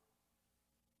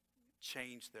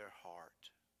 change their heart.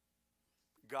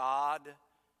 God,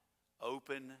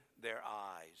 open their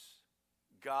eyes.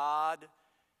 God,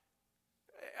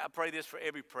 I pray this for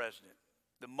every president.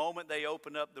 The moment they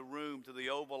open up the room to the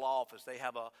Oval Office, they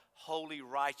have a holy,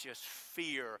 righteous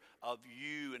fear of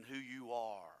you and who you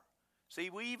are. See,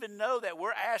 we even know that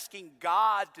we're asking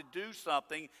God to do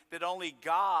something that only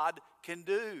God can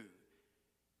do.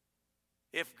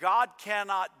 If God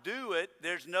cannot do it,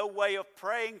 there's no way of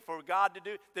praying for God to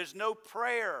do it. There's no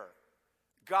prayer.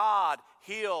 God,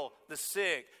 heal the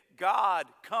sick. God,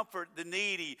 comfort the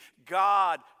needy.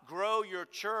 God, grow your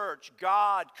church.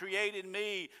 God, create in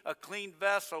me a clean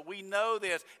vessel. We know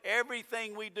this.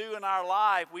 Everything we do in our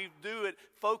life, we do it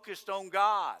focused on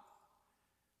God.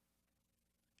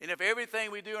 And if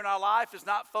everything we do in our life is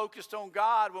not focused on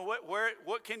God, well,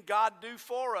 what can God do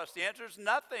for us? The answer is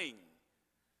nothing.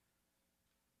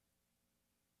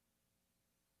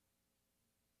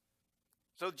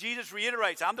 So Jesus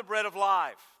reiterates, I'm the bread of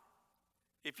life.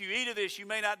 If you eat of this, you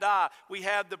may not die. We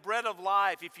have the bread of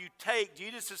life. If you take,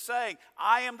 Jesus is saying,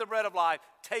 I am the bread of life.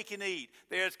 Take and eat.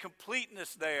 There's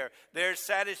completeness there. There's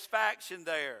satisfaction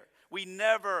there. We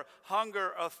never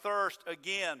hunger or thirst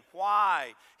again.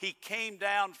 Why? He came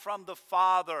down from the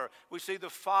Father. We see the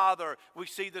Father. We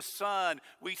see the Son.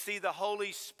 We see the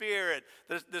Holy Spirit.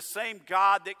 The same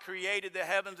God that created the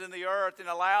heavens and the earth and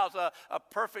allows a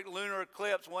perfect lunar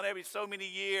eclipse one every so many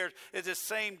years is the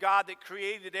same God that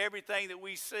created everything that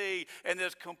we see. And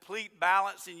there's complete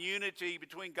balance and unity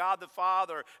between God the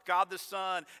Father, God the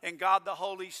Son, and God the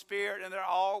Holy Spirit. And they're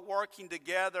all working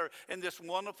together in this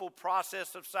wonderful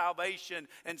process of salvation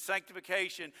and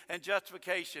sanctification and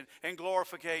justification and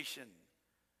glorification.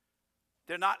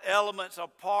 They're not elements or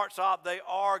parts of, they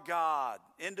are God.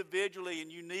 Individually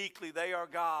and uniquely, they are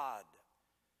God.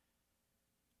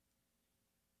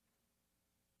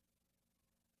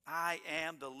 I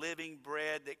am the living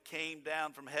bread that came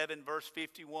down from heaven. Verse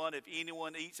 51, if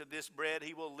anyone eats of this bread,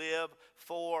 he will live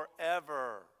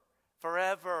forever.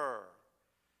 Forever.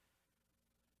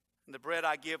 And the bread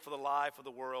I give for the life of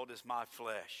the world is my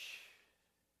flesh.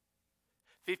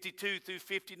 52 through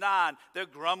 59, they're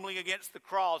grumbling against the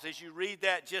cross. As you read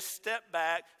that, just step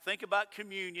back, think about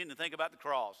communion, and think about the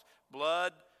cross.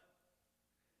 Blood,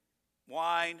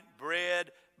 wine,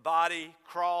 bread, body,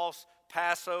 cross,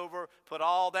 Passover, put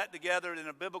all that together in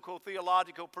a biblical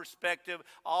theological perspective.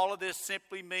 All of this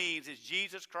simply means is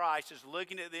Jesus Christ is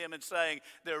looking at them and saying,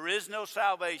 there is no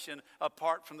salvation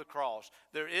apart from the cross.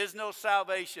 There is no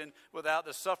salvation without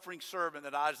the suffering servant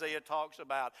that Isaiah talks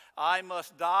about. I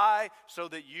must die so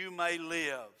that you may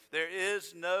live. There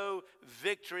is no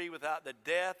victory without the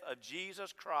death of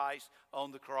Jesus Christ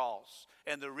on the cross.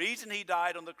 And the reason he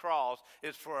died on the cross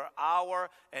is for our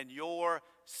and your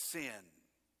sin.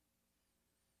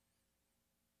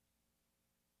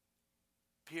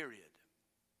 Period.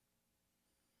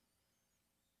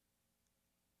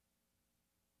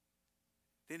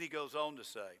 Then he goes on to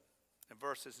say, in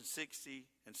verses 60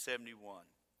 and 71,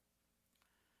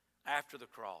 after the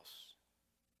cross,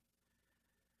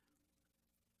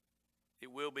 it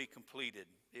will be completed.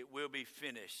 It will be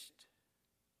finished.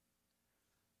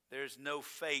 There's no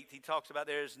faith. He talks about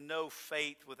there is no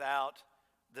faith without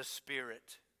the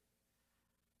Spirit.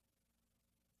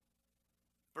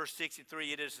 Verse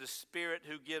 63, it is the Spirit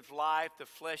who gives life. The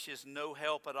flesh is no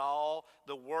help at all.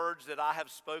 The words that I have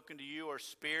spoken to you are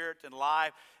spirit and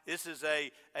life. This is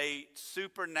a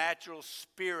supernatural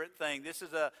spirit thing. This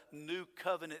is a new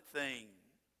covenant thing.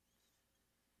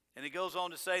 And he goes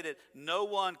on to say that no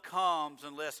one comes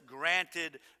unless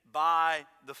granted by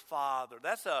the Father.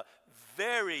 That's a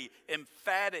very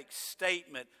emphatic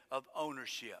statement of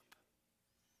ownership.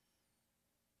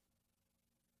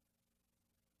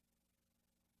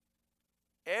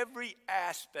 Every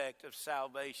aspect of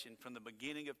salvation from the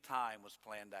beginning of time was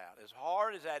planned out. As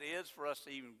hard as that is for us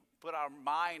to even put our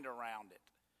mind around it.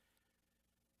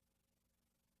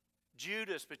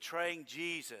 Judas betraying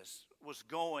Jesus was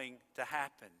going to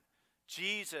happen.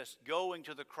 Jesus going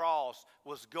to the cross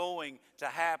was going to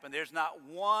happen. There's not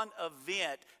one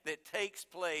event that takes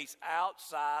place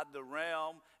outside the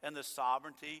realm and the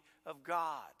sovereignty of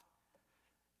God.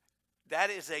 That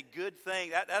is a good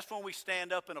thing. That's when we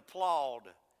stand up and applaud.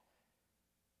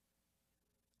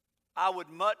 I would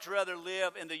much rather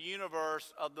live in the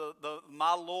universe of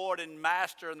my Lord and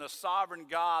Master and the sovereign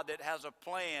God that has a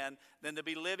plan than to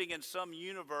be living in some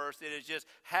universe that is just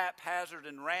haphazard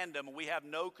and random and we have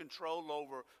no control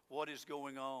over what is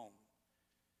going on.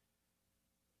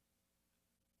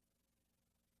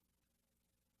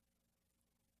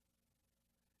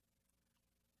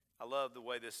 I love the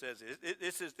way this says it.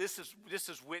 This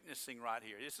is witnessing right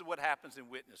here. This is what happens in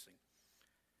witnessing.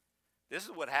 This is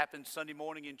what happens Sunday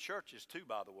morning in churches too,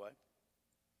 by the way.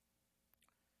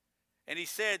 And he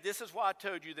said, this is why I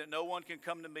told you that no one can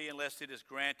come to me unless it is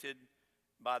granted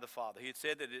by the Father. He had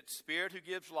said that it's Spirit who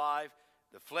gives life.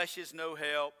 The flesh is no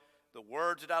help. The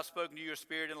words that I've spoken to you are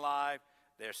spirit and life.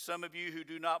 There are some of you who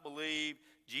do not believe.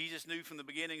 Jesus knew from the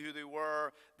beginning who they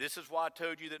were. This is why I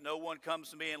told you that no one comes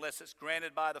to me unless it's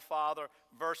granted by the Father.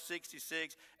 Verse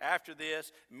 66, after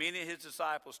this, many of his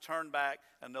disciples turned back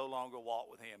and no longer walked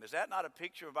with him. Is that not a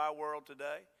picture of our world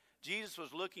today? Jesus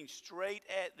was looking straight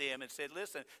at them and said,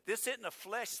 listen, this isn't a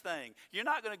flesh thing. You're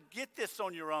not going to get this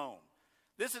on your own.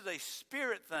 This is a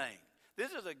spirit thing.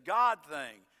 This is a God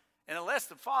thing. And unless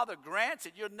the Father grants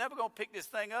it, you're never going to pick this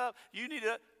thing up. You need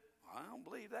to, I don't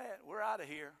believe that. We're out of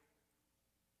here.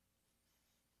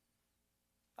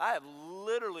 I have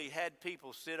literally had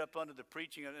people sit up under the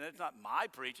preaching, and it's not my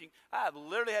preaching. I have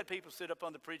literally had people sit up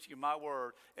under the preaching of my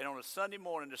word, and on a Sunday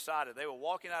morning decided they were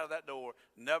walking out of that door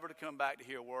never to come back to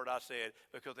hear a word I said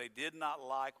because they did not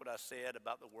like what I said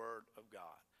about the word of God.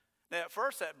 Now, at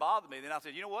first that bothered me. Then I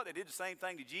said, you know what? They did the same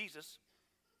thing to Jesus.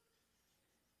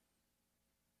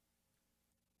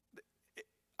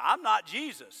 I'm not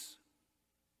Jesus.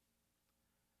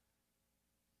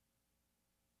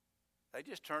 They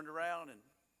just turned around and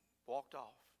walked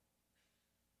off.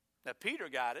 Now, Peter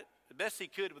got it. The best he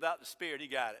could without the Spirit, he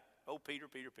got it. Oh, Peter.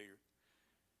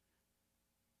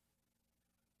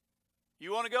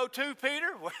 You want to go too,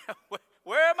 Peter?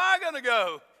 Where am I going to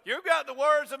go? You've got the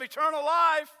words of eternal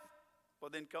life.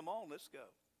 Well, then come on, let's go.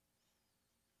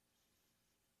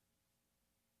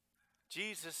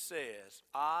 Jesus says,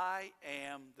 I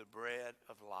am the bread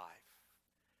of life.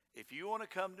 If you want to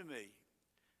come to me,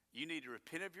 you need to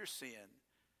repent of your sin,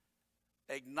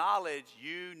 acknowledge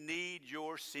you need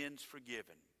your sins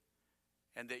forgiven,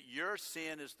 and that your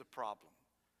sin is the problem.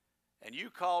 And you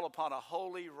call upon a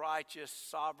holy, righteous,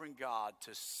 sovereign God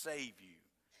to save you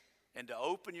and to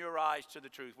open your eyes to the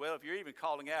truth. Well, if you're even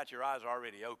calling out, your eyes are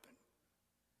already open.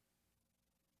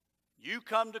 You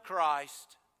come to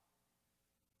Christ,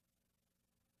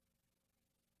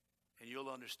 and you'll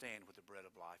understand what the bread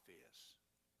of life is.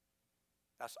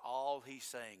 That's all he's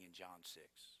saying in John 6.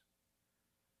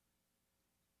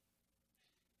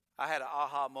 I had an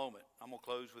aha moment. I'm going to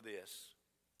close with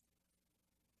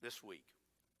this week.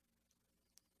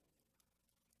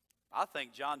 I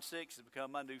think John 6 has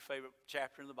become my new favorite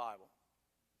chapter in the Bible.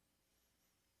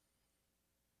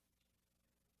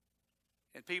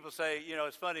 And people say, you know,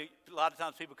 it's funny, a lot of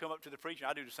times people come up to the preacher.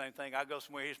 I do the same thing. I go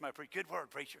somewhere, here's my preacher. Good word,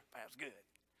 preacher. Man, that's good.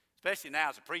 Especially now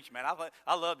as a preacher, man.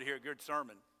 I love to hear a good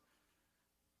sermon.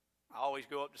 I always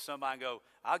go up to somebody and go,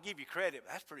 I'll give you credit,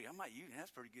 but I'm not using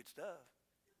that's pretty good stuff.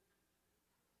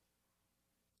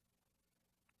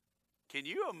 Can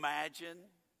you imagine,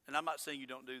 and I'm not saying you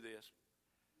don't do this,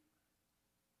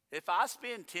 if I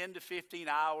spend 10 to 15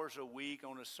 hours a week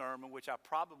on a sermon, which I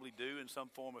probably do in some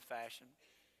form or fashion,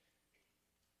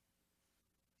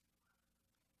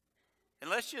 and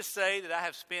let's just say that I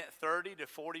have spent 30 to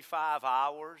 45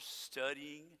 hours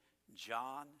studying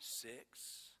John 6.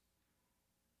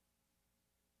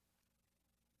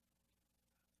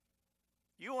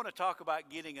 You want to talk about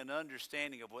getting an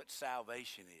understanding of what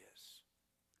salvation is.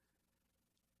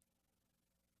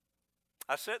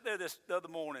 I sat there the other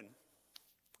morning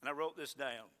and I wrote this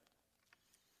down.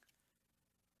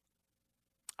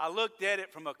 I looked at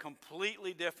it from a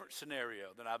completely different scenario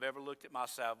than I've ever looked at my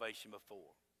salvation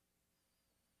before.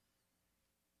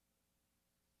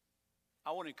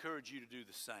 I want to encourage you to do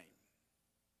the same.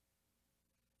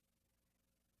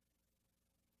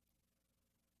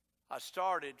 I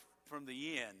started from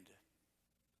the end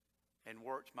and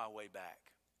worked my way back,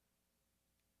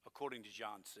 according to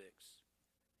John 6.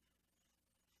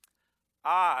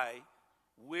 I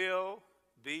will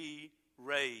be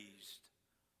raised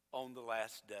on the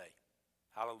last day.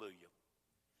 Hallelujah.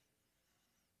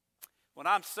 When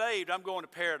I'm saved, I'm going to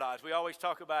paradise. We always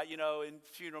talk about, in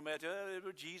funeral message,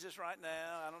 we're Jesus right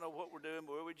now. I don't know what we're doing,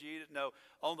 but we're with Jesus. No,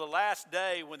 on the last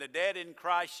day when the dead in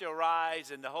Christ shall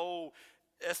rise and the whole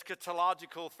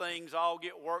eschatological things all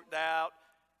get worked out,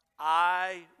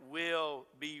 I will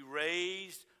be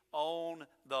raised on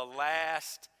the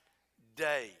last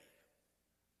day.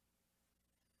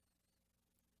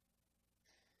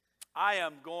 I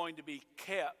am going to be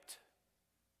kept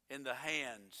in the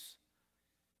hands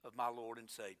of my Lord and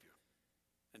Savior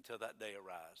until that day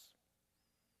arrives.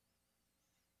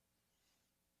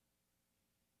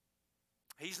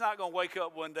 He's not going to wake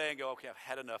up one day and go, okay, I've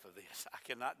had enough of this. I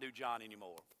cannot do John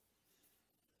anymore.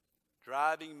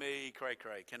 Driving me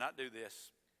cray-cray. Cannot do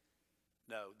this.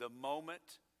 No, the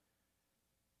moment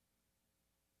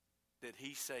that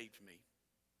he saved me,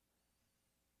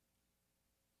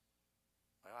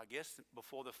 well, I guess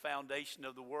before the foundation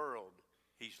of the world,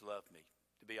 He's loved me,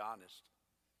 to be honest.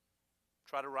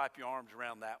 Try to wrap your arms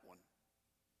around that one.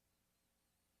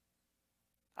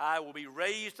 I will be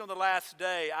raised on the last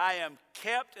day. I am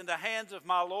kept in the hands of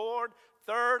my Lord.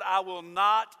 Third, I will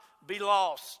not be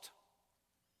lost.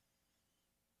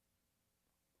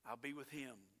 I'll be with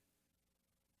Him.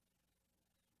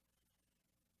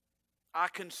 I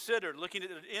considered, looking at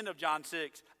the end of John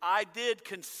 6, I did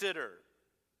consider,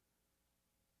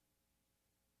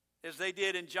 as they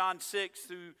did in John 6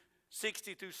 through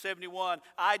 60 through 71,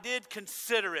 I did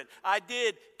consider it. I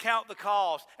did count the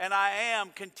cost, and I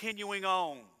am continuing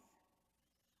on.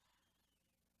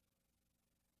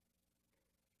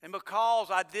 And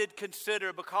because I did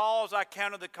consider, because I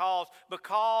counted the cost,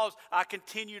 because I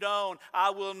continued on, I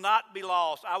will not be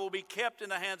lost. I will be kept in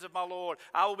the hands of my Lord.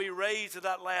 I will be raised at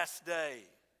that last day.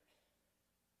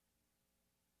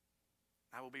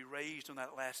 I will be raised on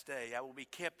that last day. I will be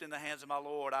kept in the hands of my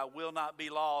Lord. I will not be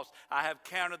lost. I have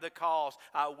counted the cost.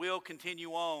 I will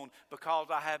continue on because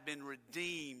I have been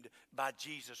redeemed by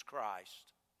Jesus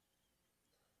Christ.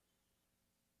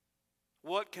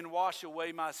 What can wash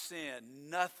away my sin?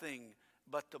 Nothing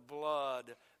but the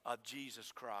blood of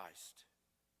Jesus Christ.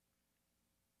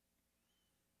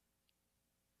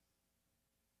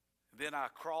 Then I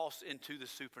cross into the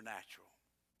supernatural.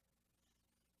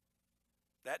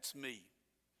 That's me.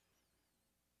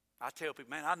 I tell people,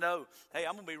 man, I know, hey,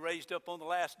 I'm going to be raised up on the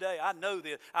last day. I know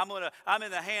this. I'm in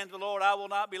the hands of the Lord. I will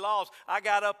not be lost. I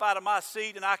got up out of my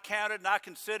seat and I counted and I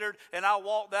considered and I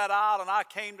walked that aisle and I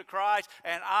came to Christ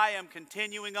and I am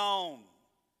continuing on.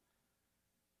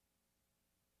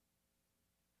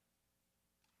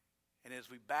 And as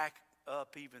we back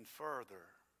up even further,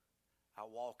 I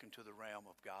walk into the realm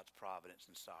of God's providence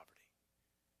and sovereignty,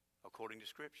 according to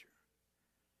Scripture.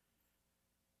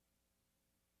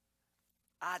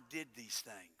 I did these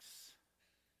things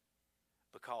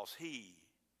because He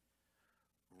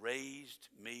raised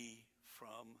me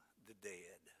from the dead.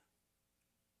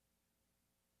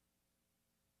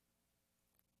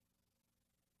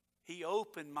 He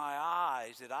opened my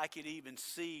eyes that I could even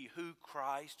see who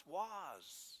Christ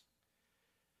was.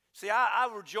 See, I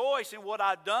rejoice in what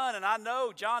I've done, and I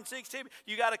know, John 16,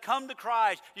 you got to come to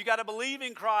Christ. You got to believe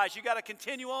in Christ. You got to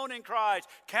continue on in Christ.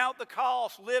 Count the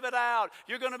cost. Live it out.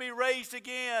 You're going to be raised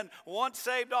again. Once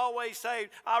saved, always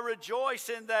saved. I rejoice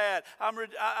in that.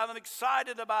 I'm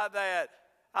excited about that.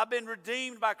 I've been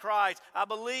redeemed by Christ. I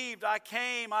believed. I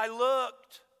came. I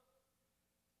looked.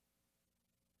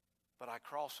 But I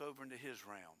cross over into His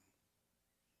realm.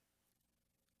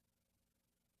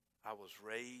 I was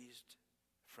raised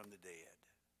from the dead.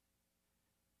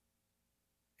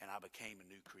 And I became a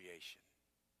new creation.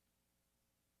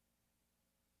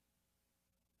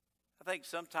 I think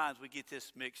sometimes we get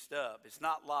this mixed up. It's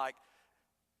not like,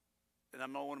 and I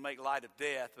don't want to make light of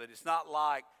death, but it's not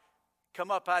like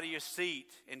come up out of your seat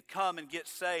and come and get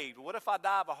saved. What if I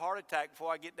die of a heart attack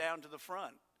before I get down to the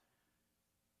front?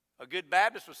 A good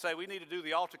Baptist would say we need to do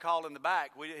the altar call in the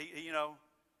back.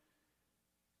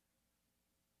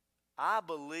 I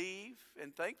believe,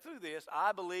 and think through this,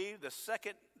 I believe the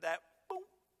second that boom,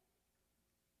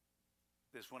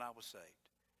 is when I was saved.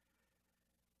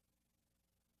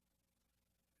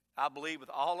 I believe with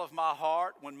all of my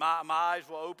heart, when my eyes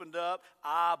were opened up,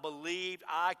 I believed,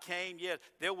 I came, yes,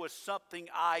 there was something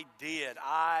I did.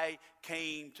 I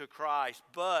came to Christ,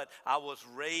 but I was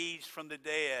raised from the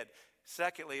dead.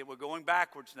 Secondly, we're going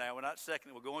backwards now. We're not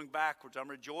secondly, we're going backwards. I'm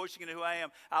rejoicing in who I am.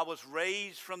 I was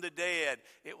raised from the dead.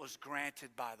 It was granted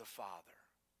by the Father.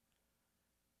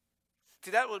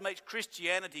 See, that's what makes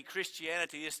Christianity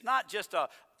Christianity. It's not just a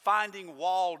Finding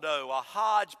Waldo, a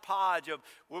hodgepodge of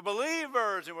we're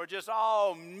believers and we're just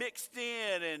all mixed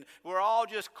in and we're all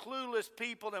just clueless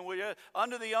people and we're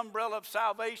under the umbrella of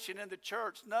salvation in the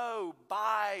church. No,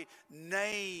 by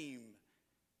name.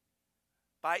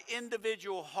 By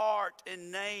individual heart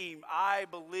and name, I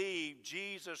believe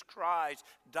Jesus Christ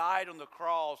died on the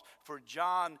cross for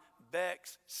John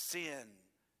Beck's sin.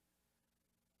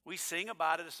 We sing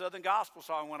about it, a Southern gospel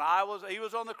song. He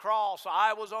was on the cross,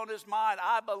 I was on his mind.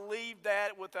 I believe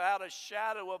that without a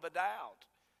shadow of a doubt.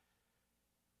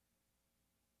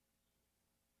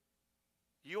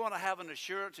 You want to have an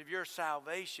assurance of your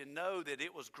salvation, know that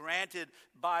it was granted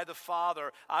by the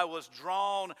Father. I was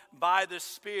drawn by the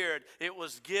Spirit. It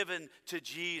was given to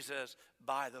Jesus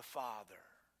by the Father.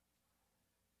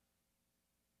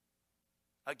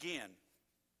 Again,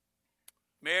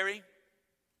 Mary,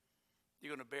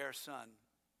 you're going to bear a son.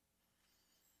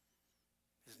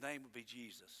 His name will be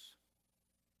Jesus.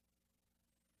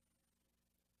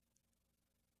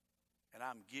 And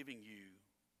I'm giving you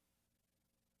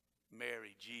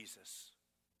Mary, Jesus,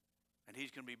 And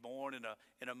he's going to be born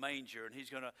in a manger, and he's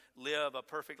going to live a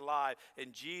perfect life.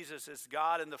 And Jesus, as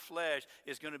God in the flesh,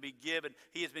 is going to be given.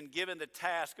 He has been given the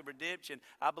task of redemption.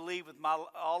 I believe with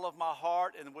all of my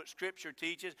heart, and what Scripture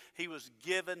teaches, he was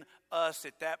given us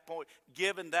at that point,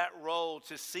 given that role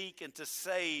to seek and to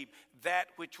save that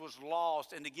which was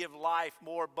lost and to give life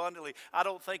more abundantly. I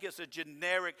don't think it's a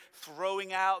generic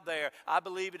throwing out there. I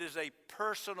believe it is a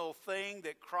personal thing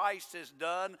that Christ has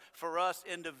done for us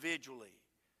individually.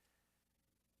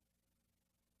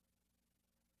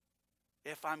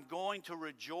 If I'm going to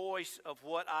rejoice of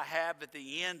what I have at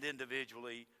the end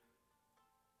individually,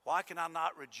 why can I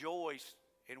not rejoice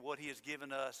in what he has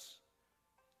given us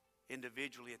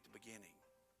individually at the beginning?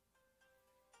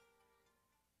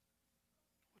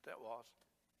 What that was.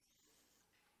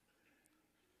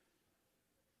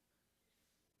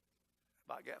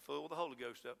 I got full with the Holy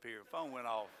Ghost up here. Phone went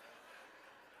off.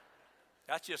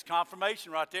 That's just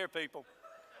confirmation right there, people.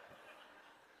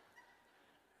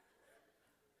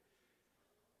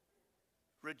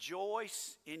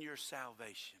 Rejoice in your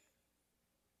salvation.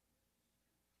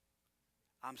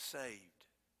 I'm saved.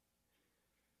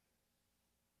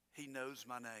 He knows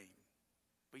my name.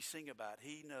 We sing about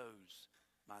He knows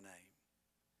my name.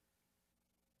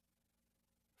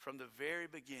 From the very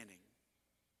beginning,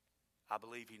 I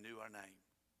believe He knew our name.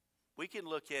 We can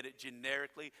look at it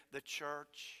generically, the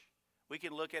church. We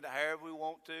can look at it however we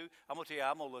want to. I'm going to tell you,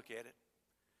 I'm going to look at it.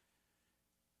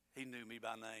 He knew me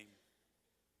by name.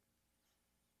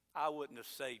 I wouldn't have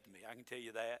saved me, I can tell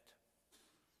you that.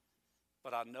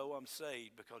 But I know I'm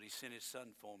saved because he sent his son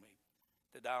for me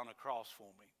to die on a cross for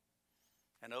me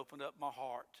and opened up my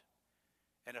heart.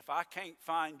 And if I can't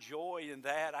find joy in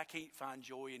that, I can't find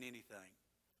joy in anything.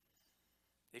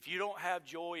 If you don't have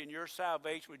joy in your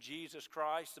salvation with Jesus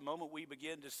Christ, the moment we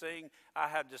begin to sing, I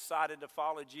have decided to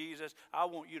follow Jesus, I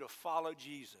want you to follow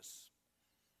Jesus.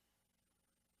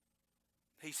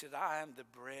 He said, I am the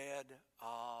bread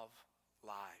of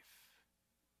life.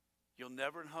 You'll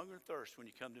never hunger and thirst when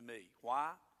you come to me. Why?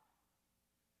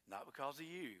 Not because of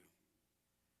you,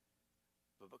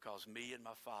 but because me and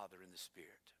my Father in the Spirit.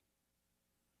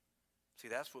 See,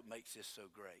 that's what makes this so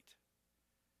great.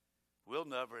 We'll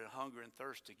never hunger and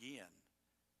thirst again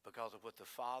because of what the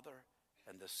Father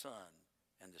and the Son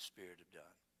and the Spirit have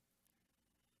done.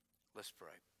 Let's pray.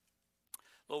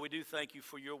 Lord, we do thank you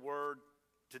for your word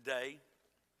today.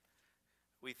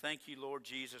 We thank you, Lord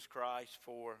Jesus Christ,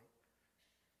 for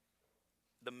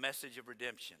the message of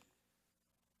redemption,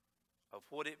 of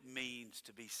what it means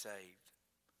to be saved.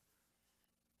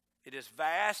 It is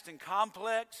vast and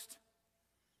complex,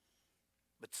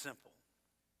 but simple.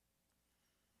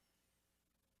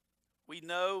 We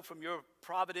know from your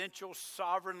providential,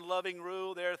 sovereign, loving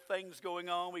rule, there are things going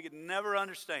on we could never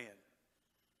understand.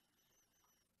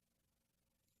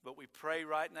 But we pray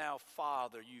right now,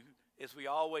 Father, you, as we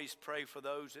always pray for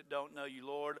those that don't know you,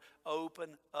 Lord,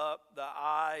 open up the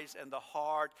eyes and the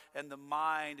heart and the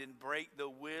mind and break the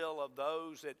will of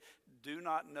those that do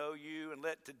not know you, and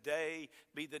let today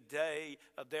be the day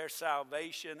of their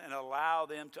salvation and allow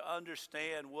them to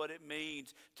understand what it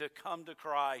means to come to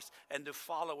Christ and to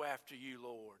follow after you,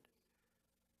 Lord.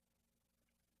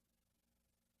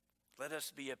 Let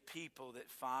us be a people that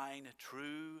find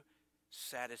true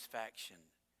satisfaction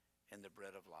in the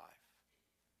bread of life.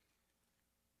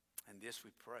 And this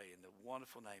we pray in the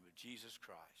wonderful name of Jesus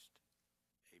Christ.